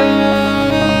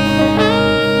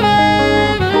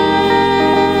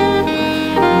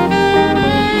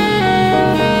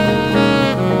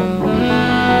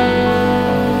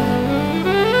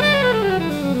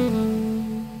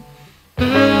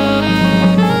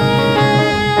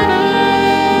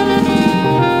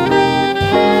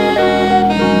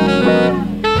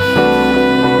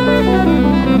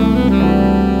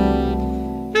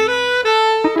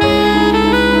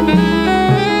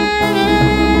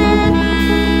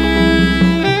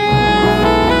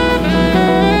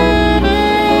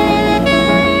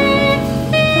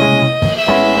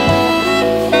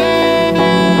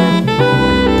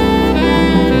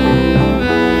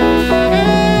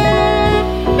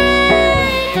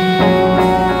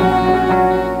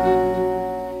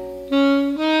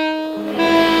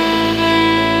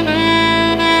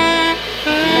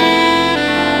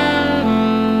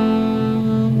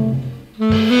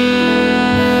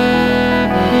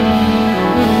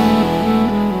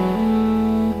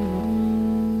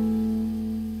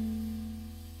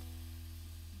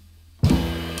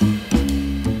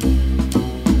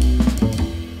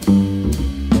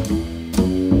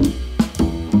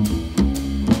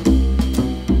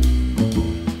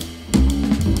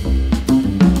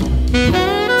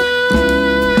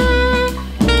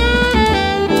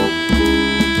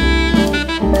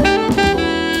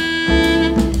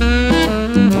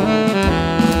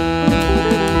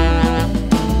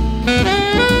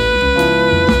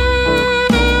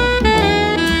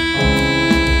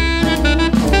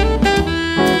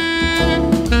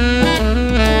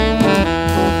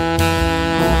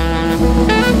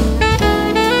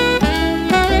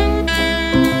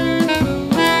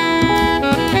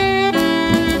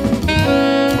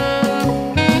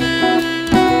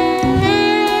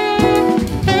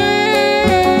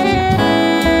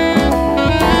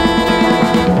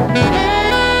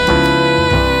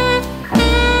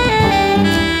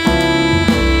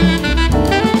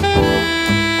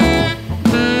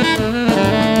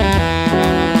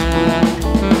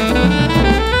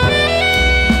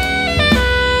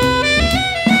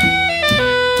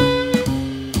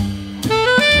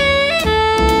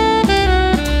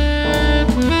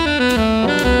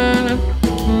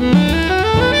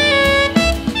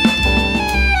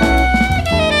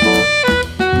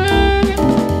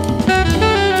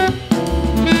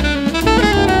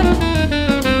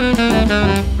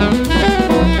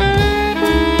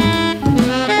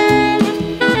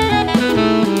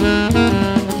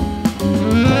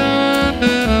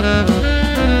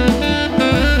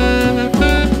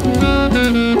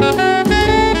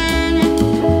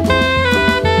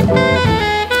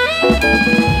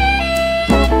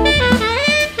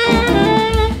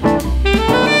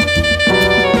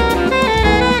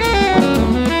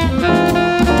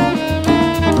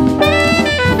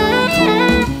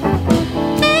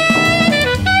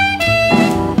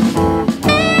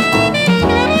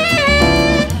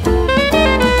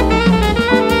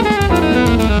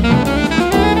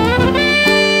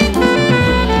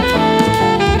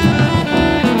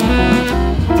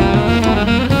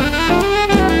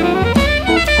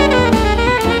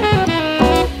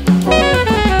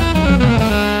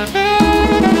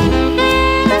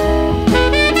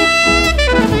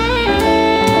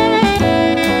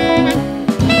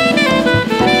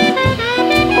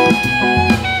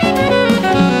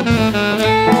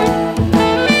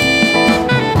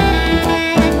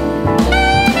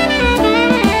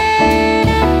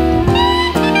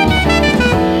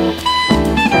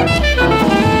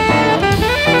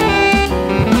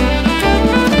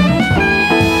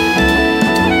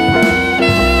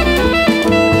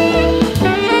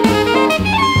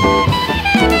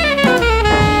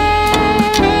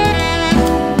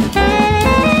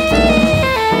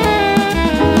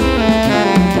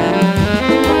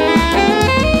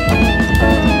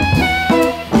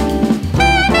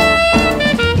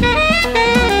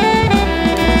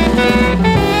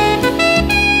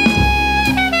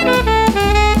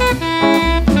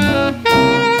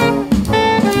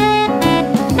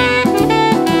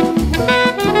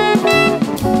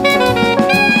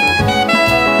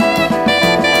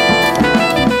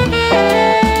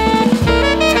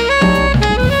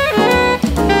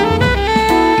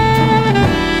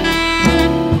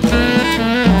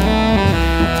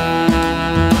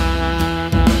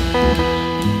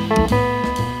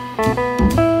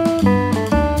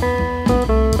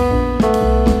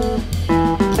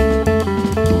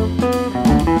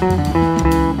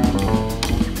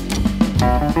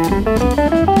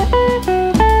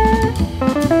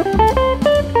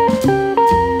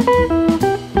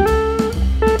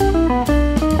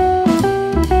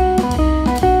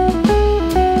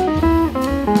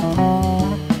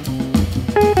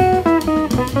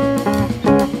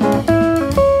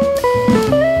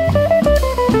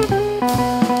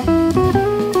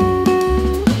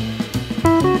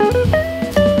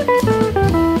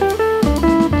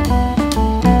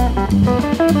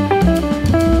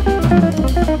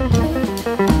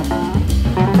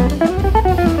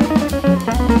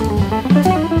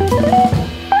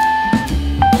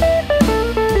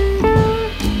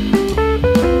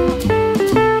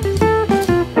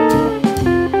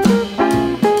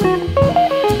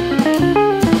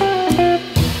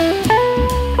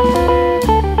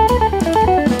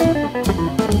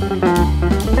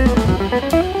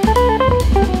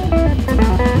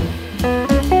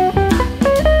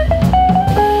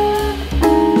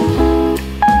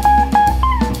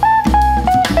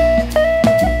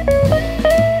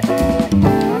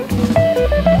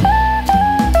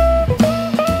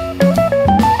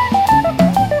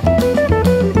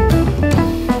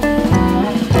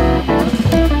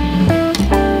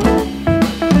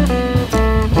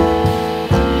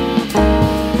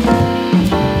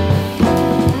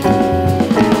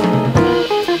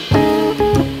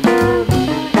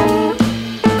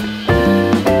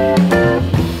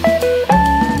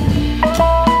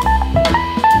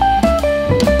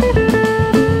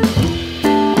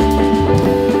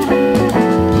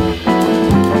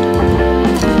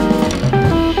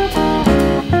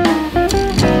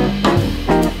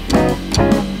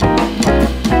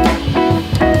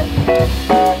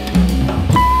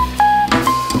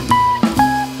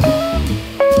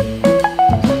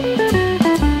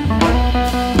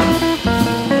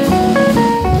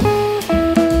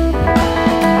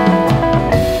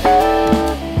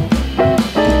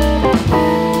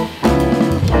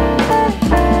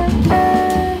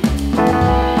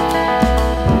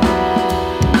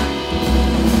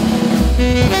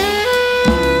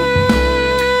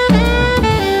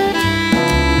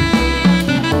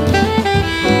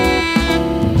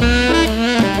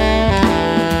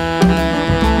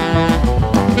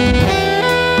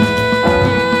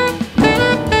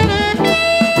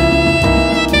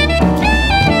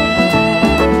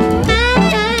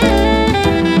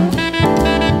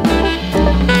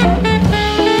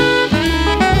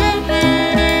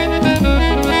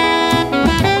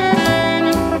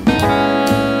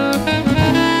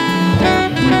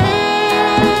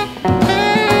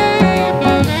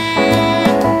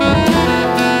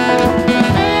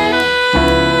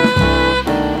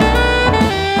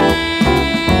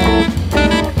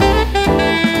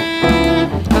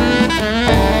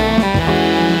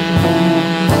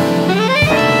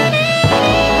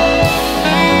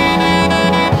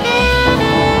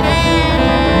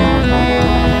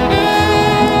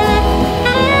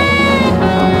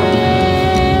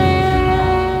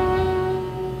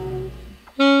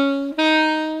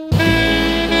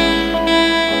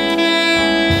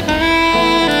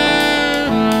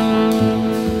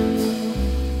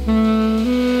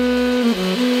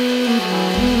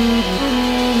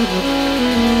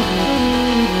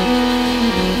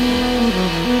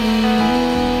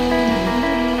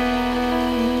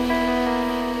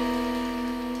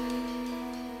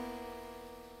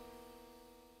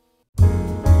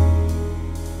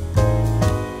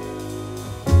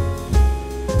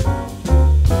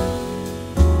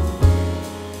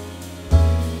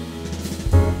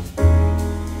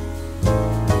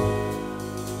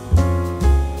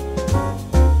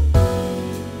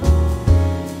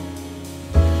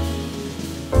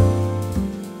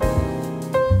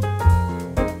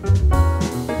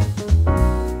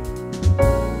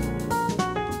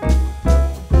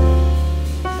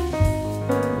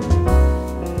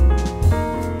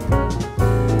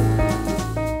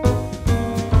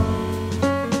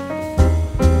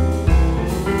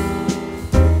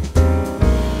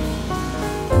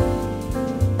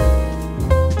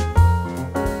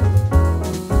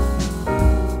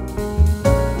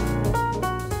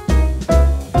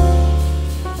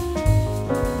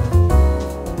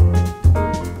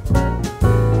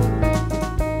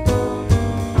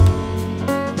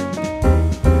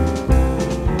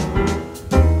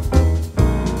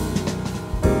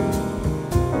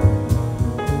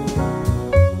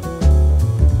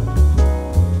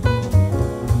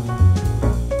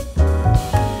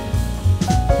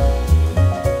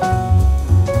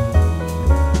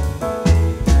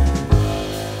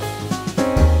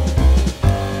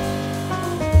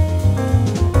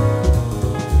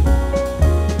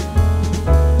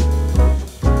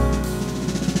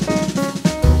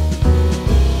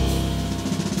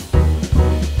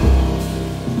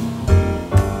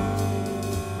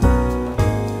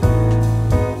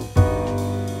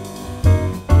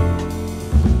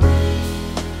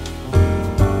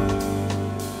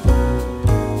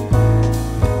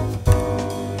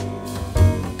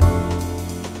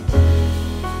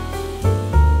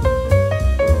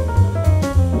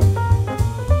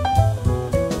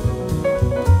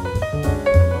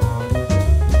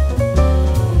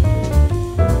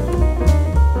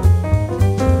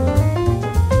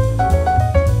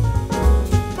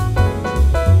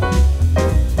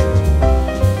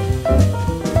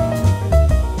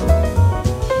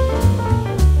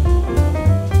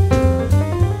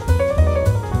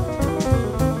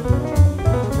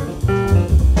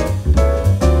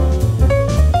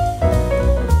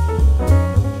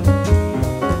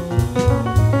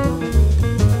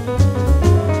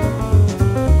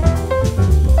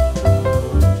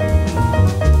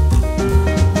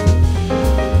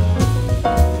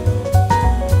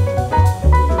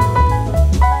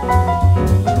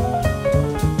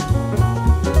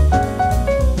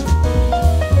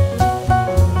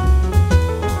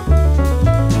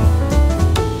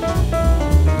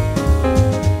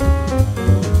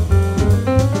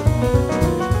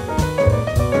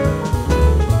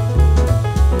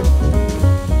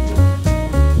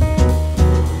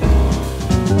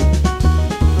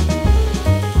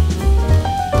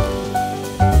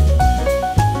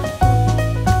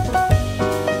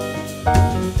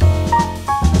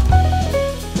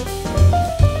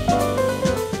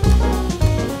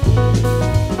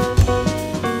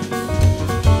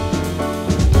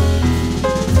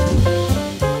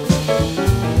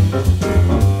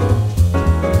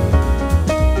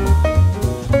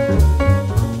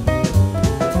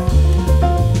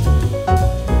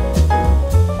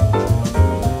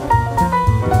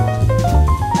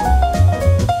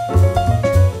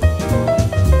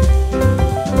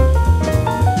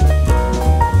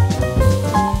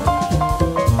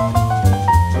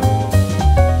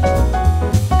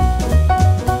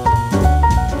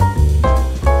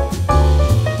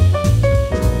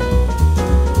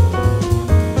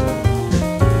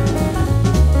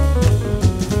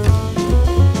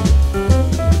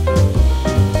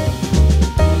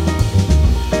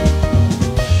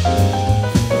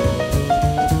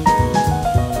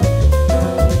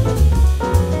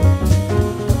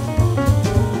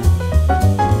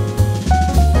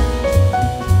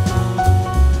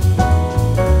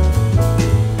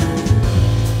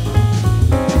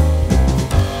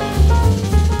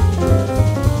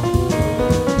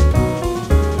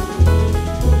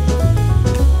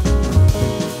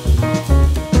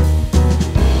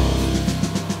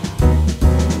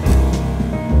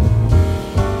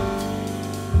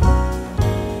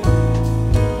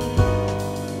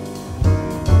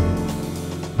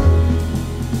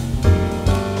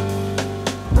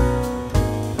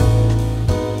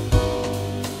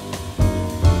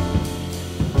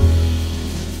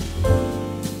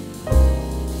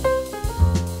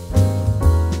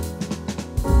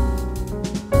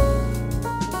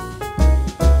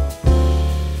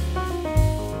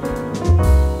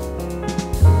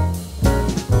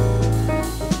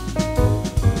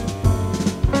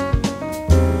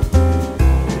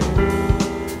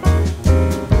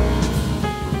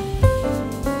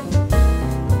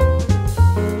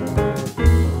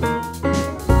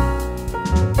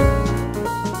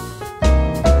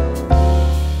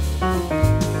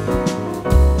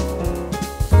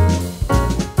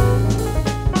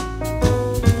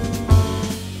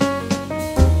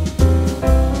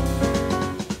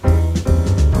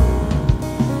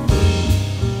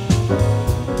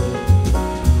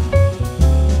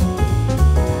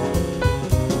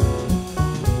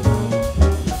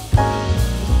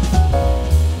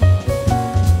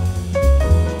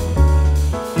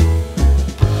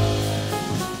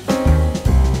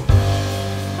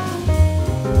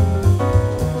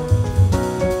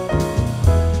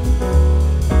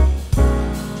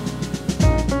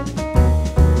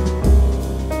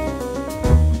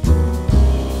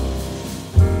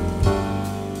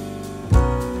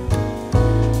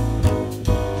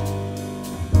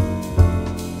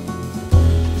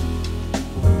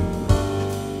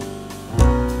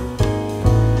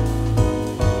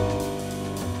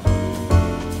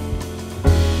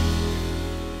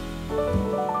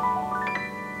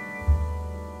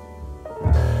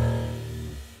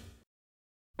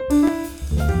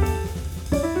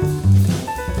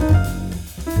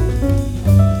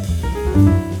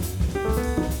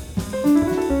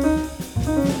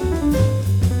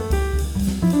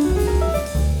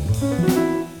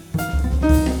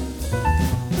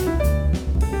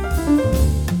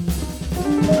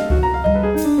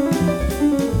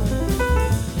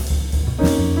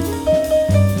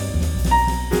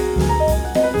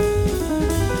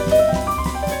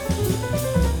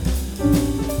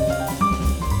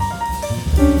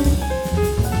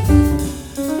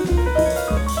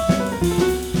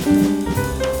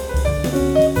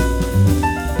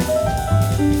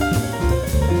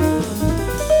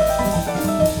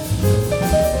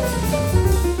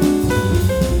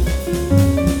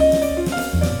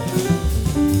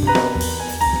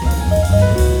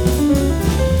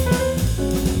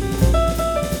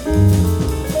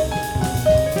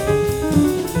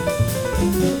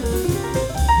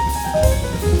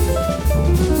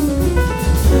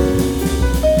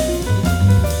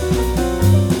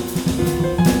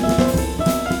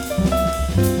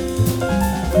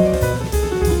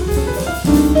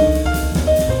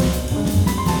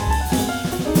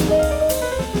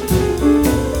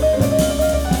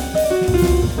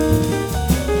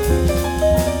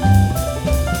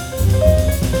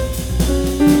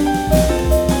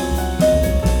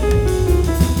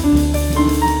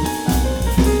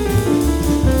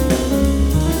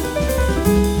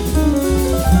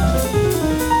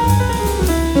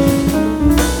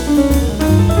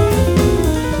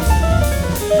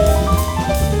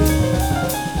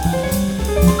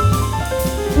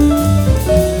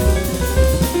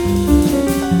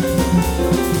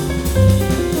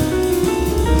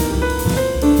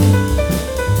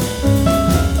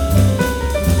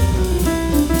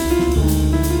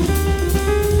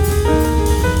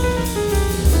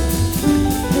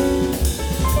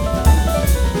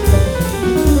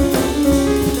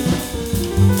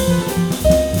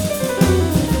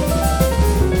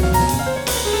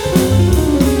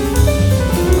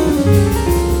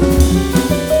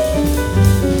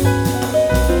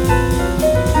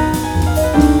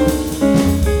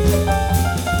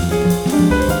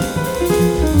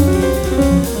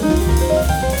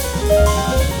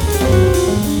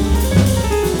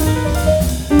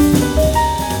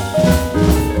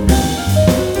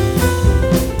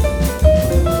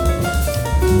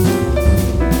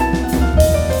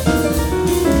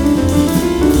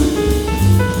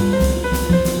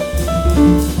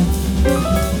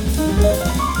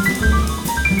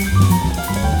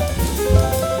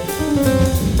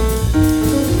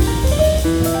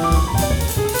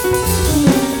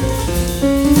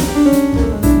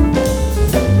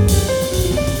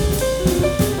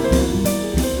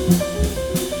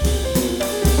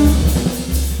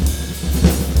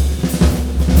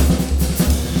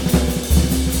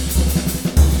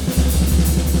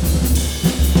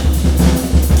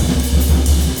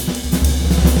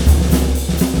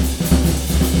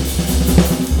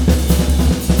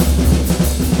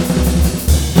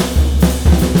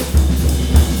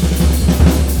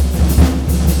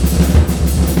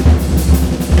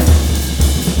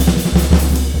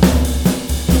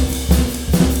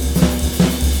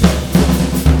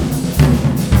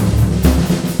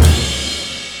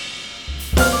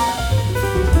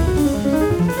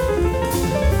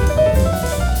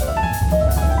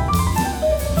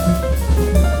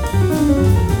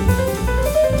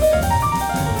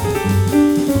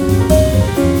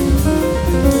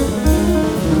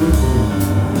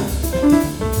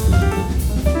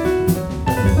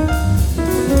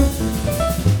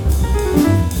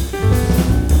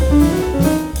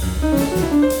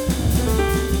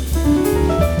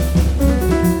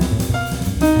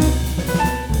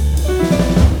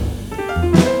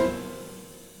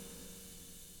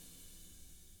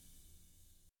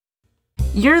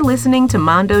 You're listening to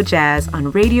Mondo Jazz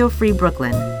on Radio Free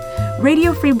Brooklyn.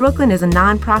 Radio Free Brooklyn is a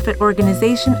nonprofit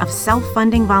organization of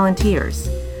self-funding volunteers.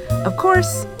 Of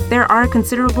course, there are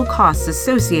considerable costs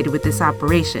associated with this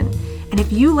operation, and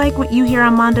if you like what you hear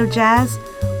on Mondo Jazz,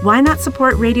 why not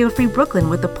support Radio Free Brooklyn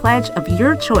with a pledge of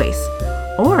your choice,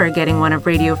 or getting one of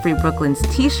Radio Free Brooklyn's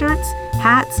t-shirts,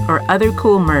 hats, or other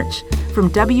cool merch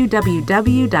from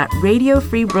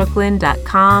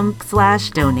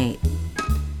www.radiofreebrooklyn.com/donate.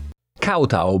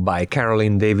 Kowtow by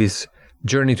Caroline Davis,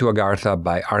 Journey to Agartha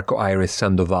by Arco Iris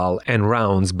Sandoval, and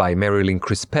Rounds by Marilyn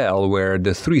Crispell were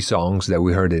the three songs that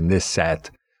we heard in this set,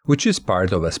 which is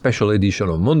part of a special edition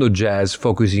of Mondo Jazz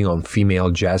focusing on female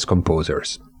jazz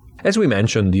composers. As we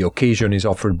mentioned, the occasion is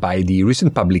offered by the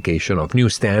recent publication of New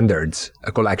Standards,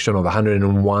 a collection of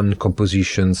 101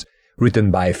 compositions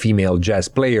written by female jazz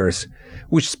players,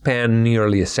 which span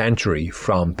nearly a century,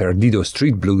 from Perdido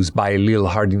Street Blues by Lil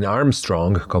Hardin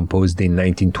Armstrong, composed in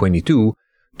 1922,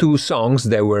 to songs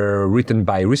that were written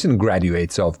by recent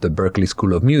graduates of the Berklee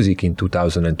School of Music in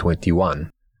 2021.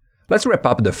 Let's wrap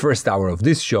up the first hour of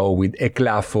this show with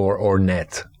Éclat for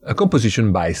Ornette, a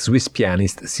composition by Swiss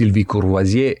pianist Sylvie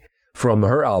Courvoisier from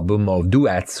her album of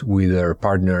duets with her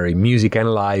partner in music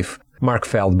and life, Mark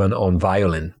Feldman, on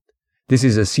violin. This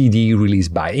is a CD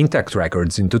released by Intact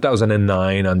Records in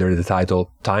 2009 under the title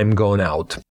Time Gone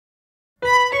Out.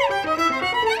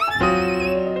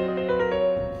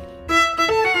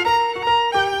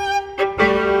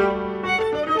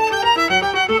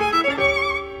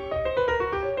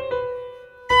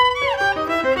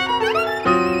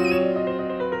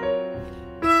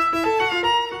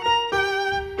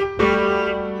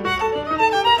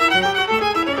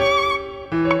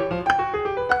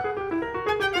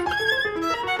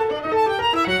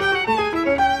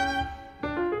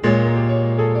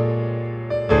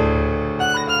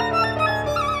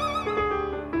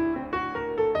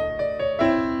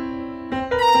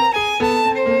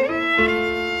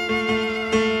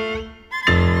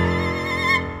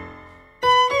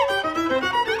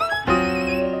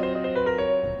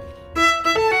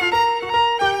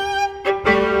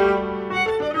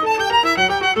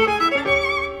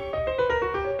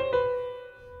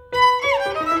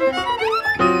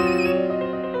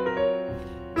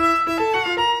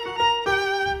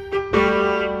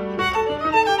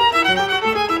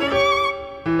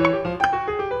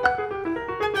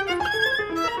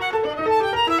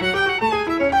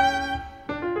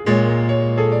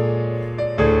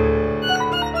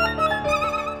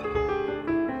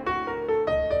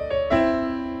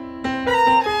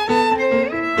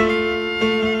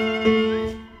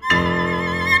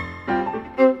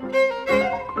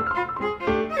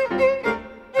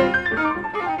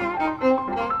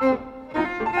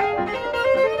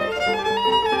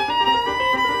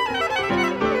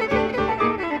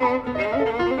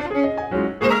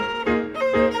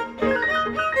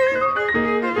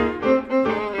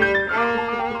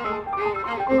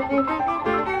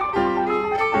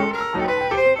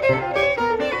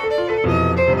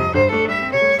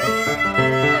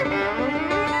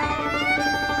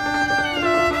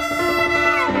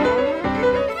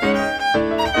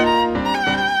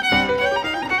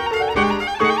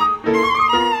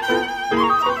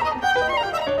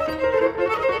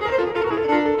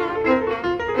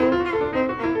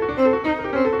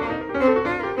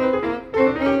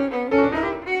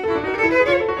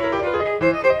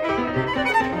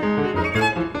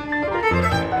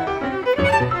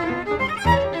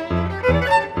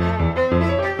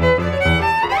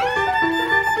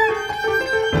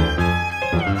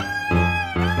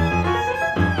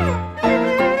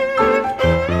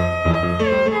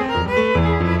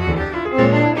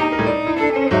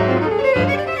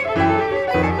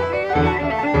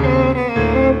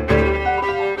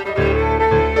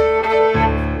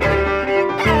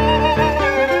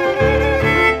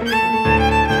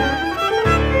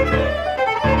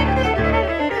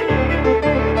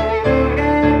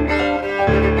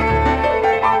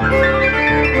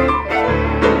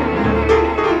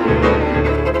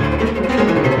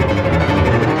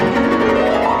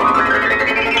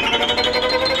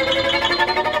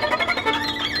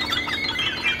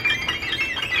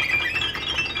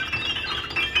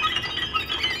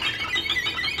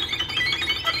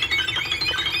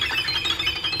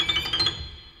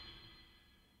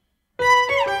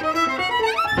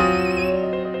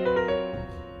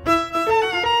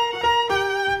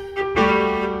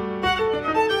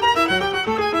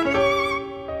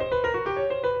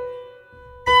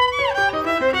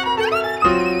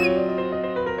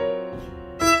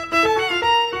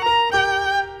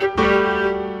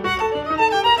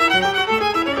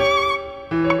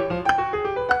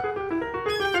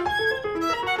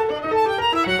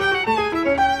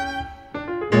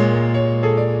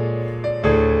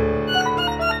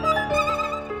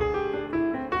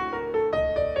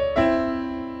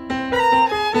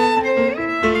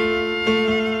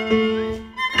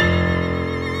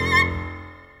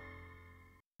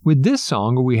 With this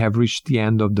song, we have reached the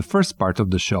end of the first part of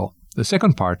the show. The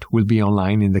second part will be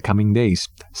online in the coming days.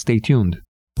 Stay tuned.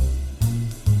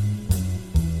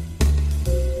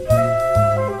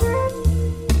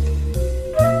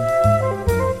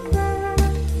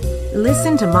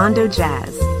 Listen to Mondo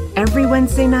Jazz every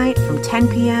Wednesday night from 10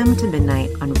 p.m. to midnight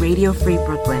on Radio Free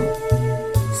Brooklyn.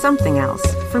 Something else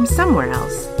from somewhere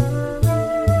else.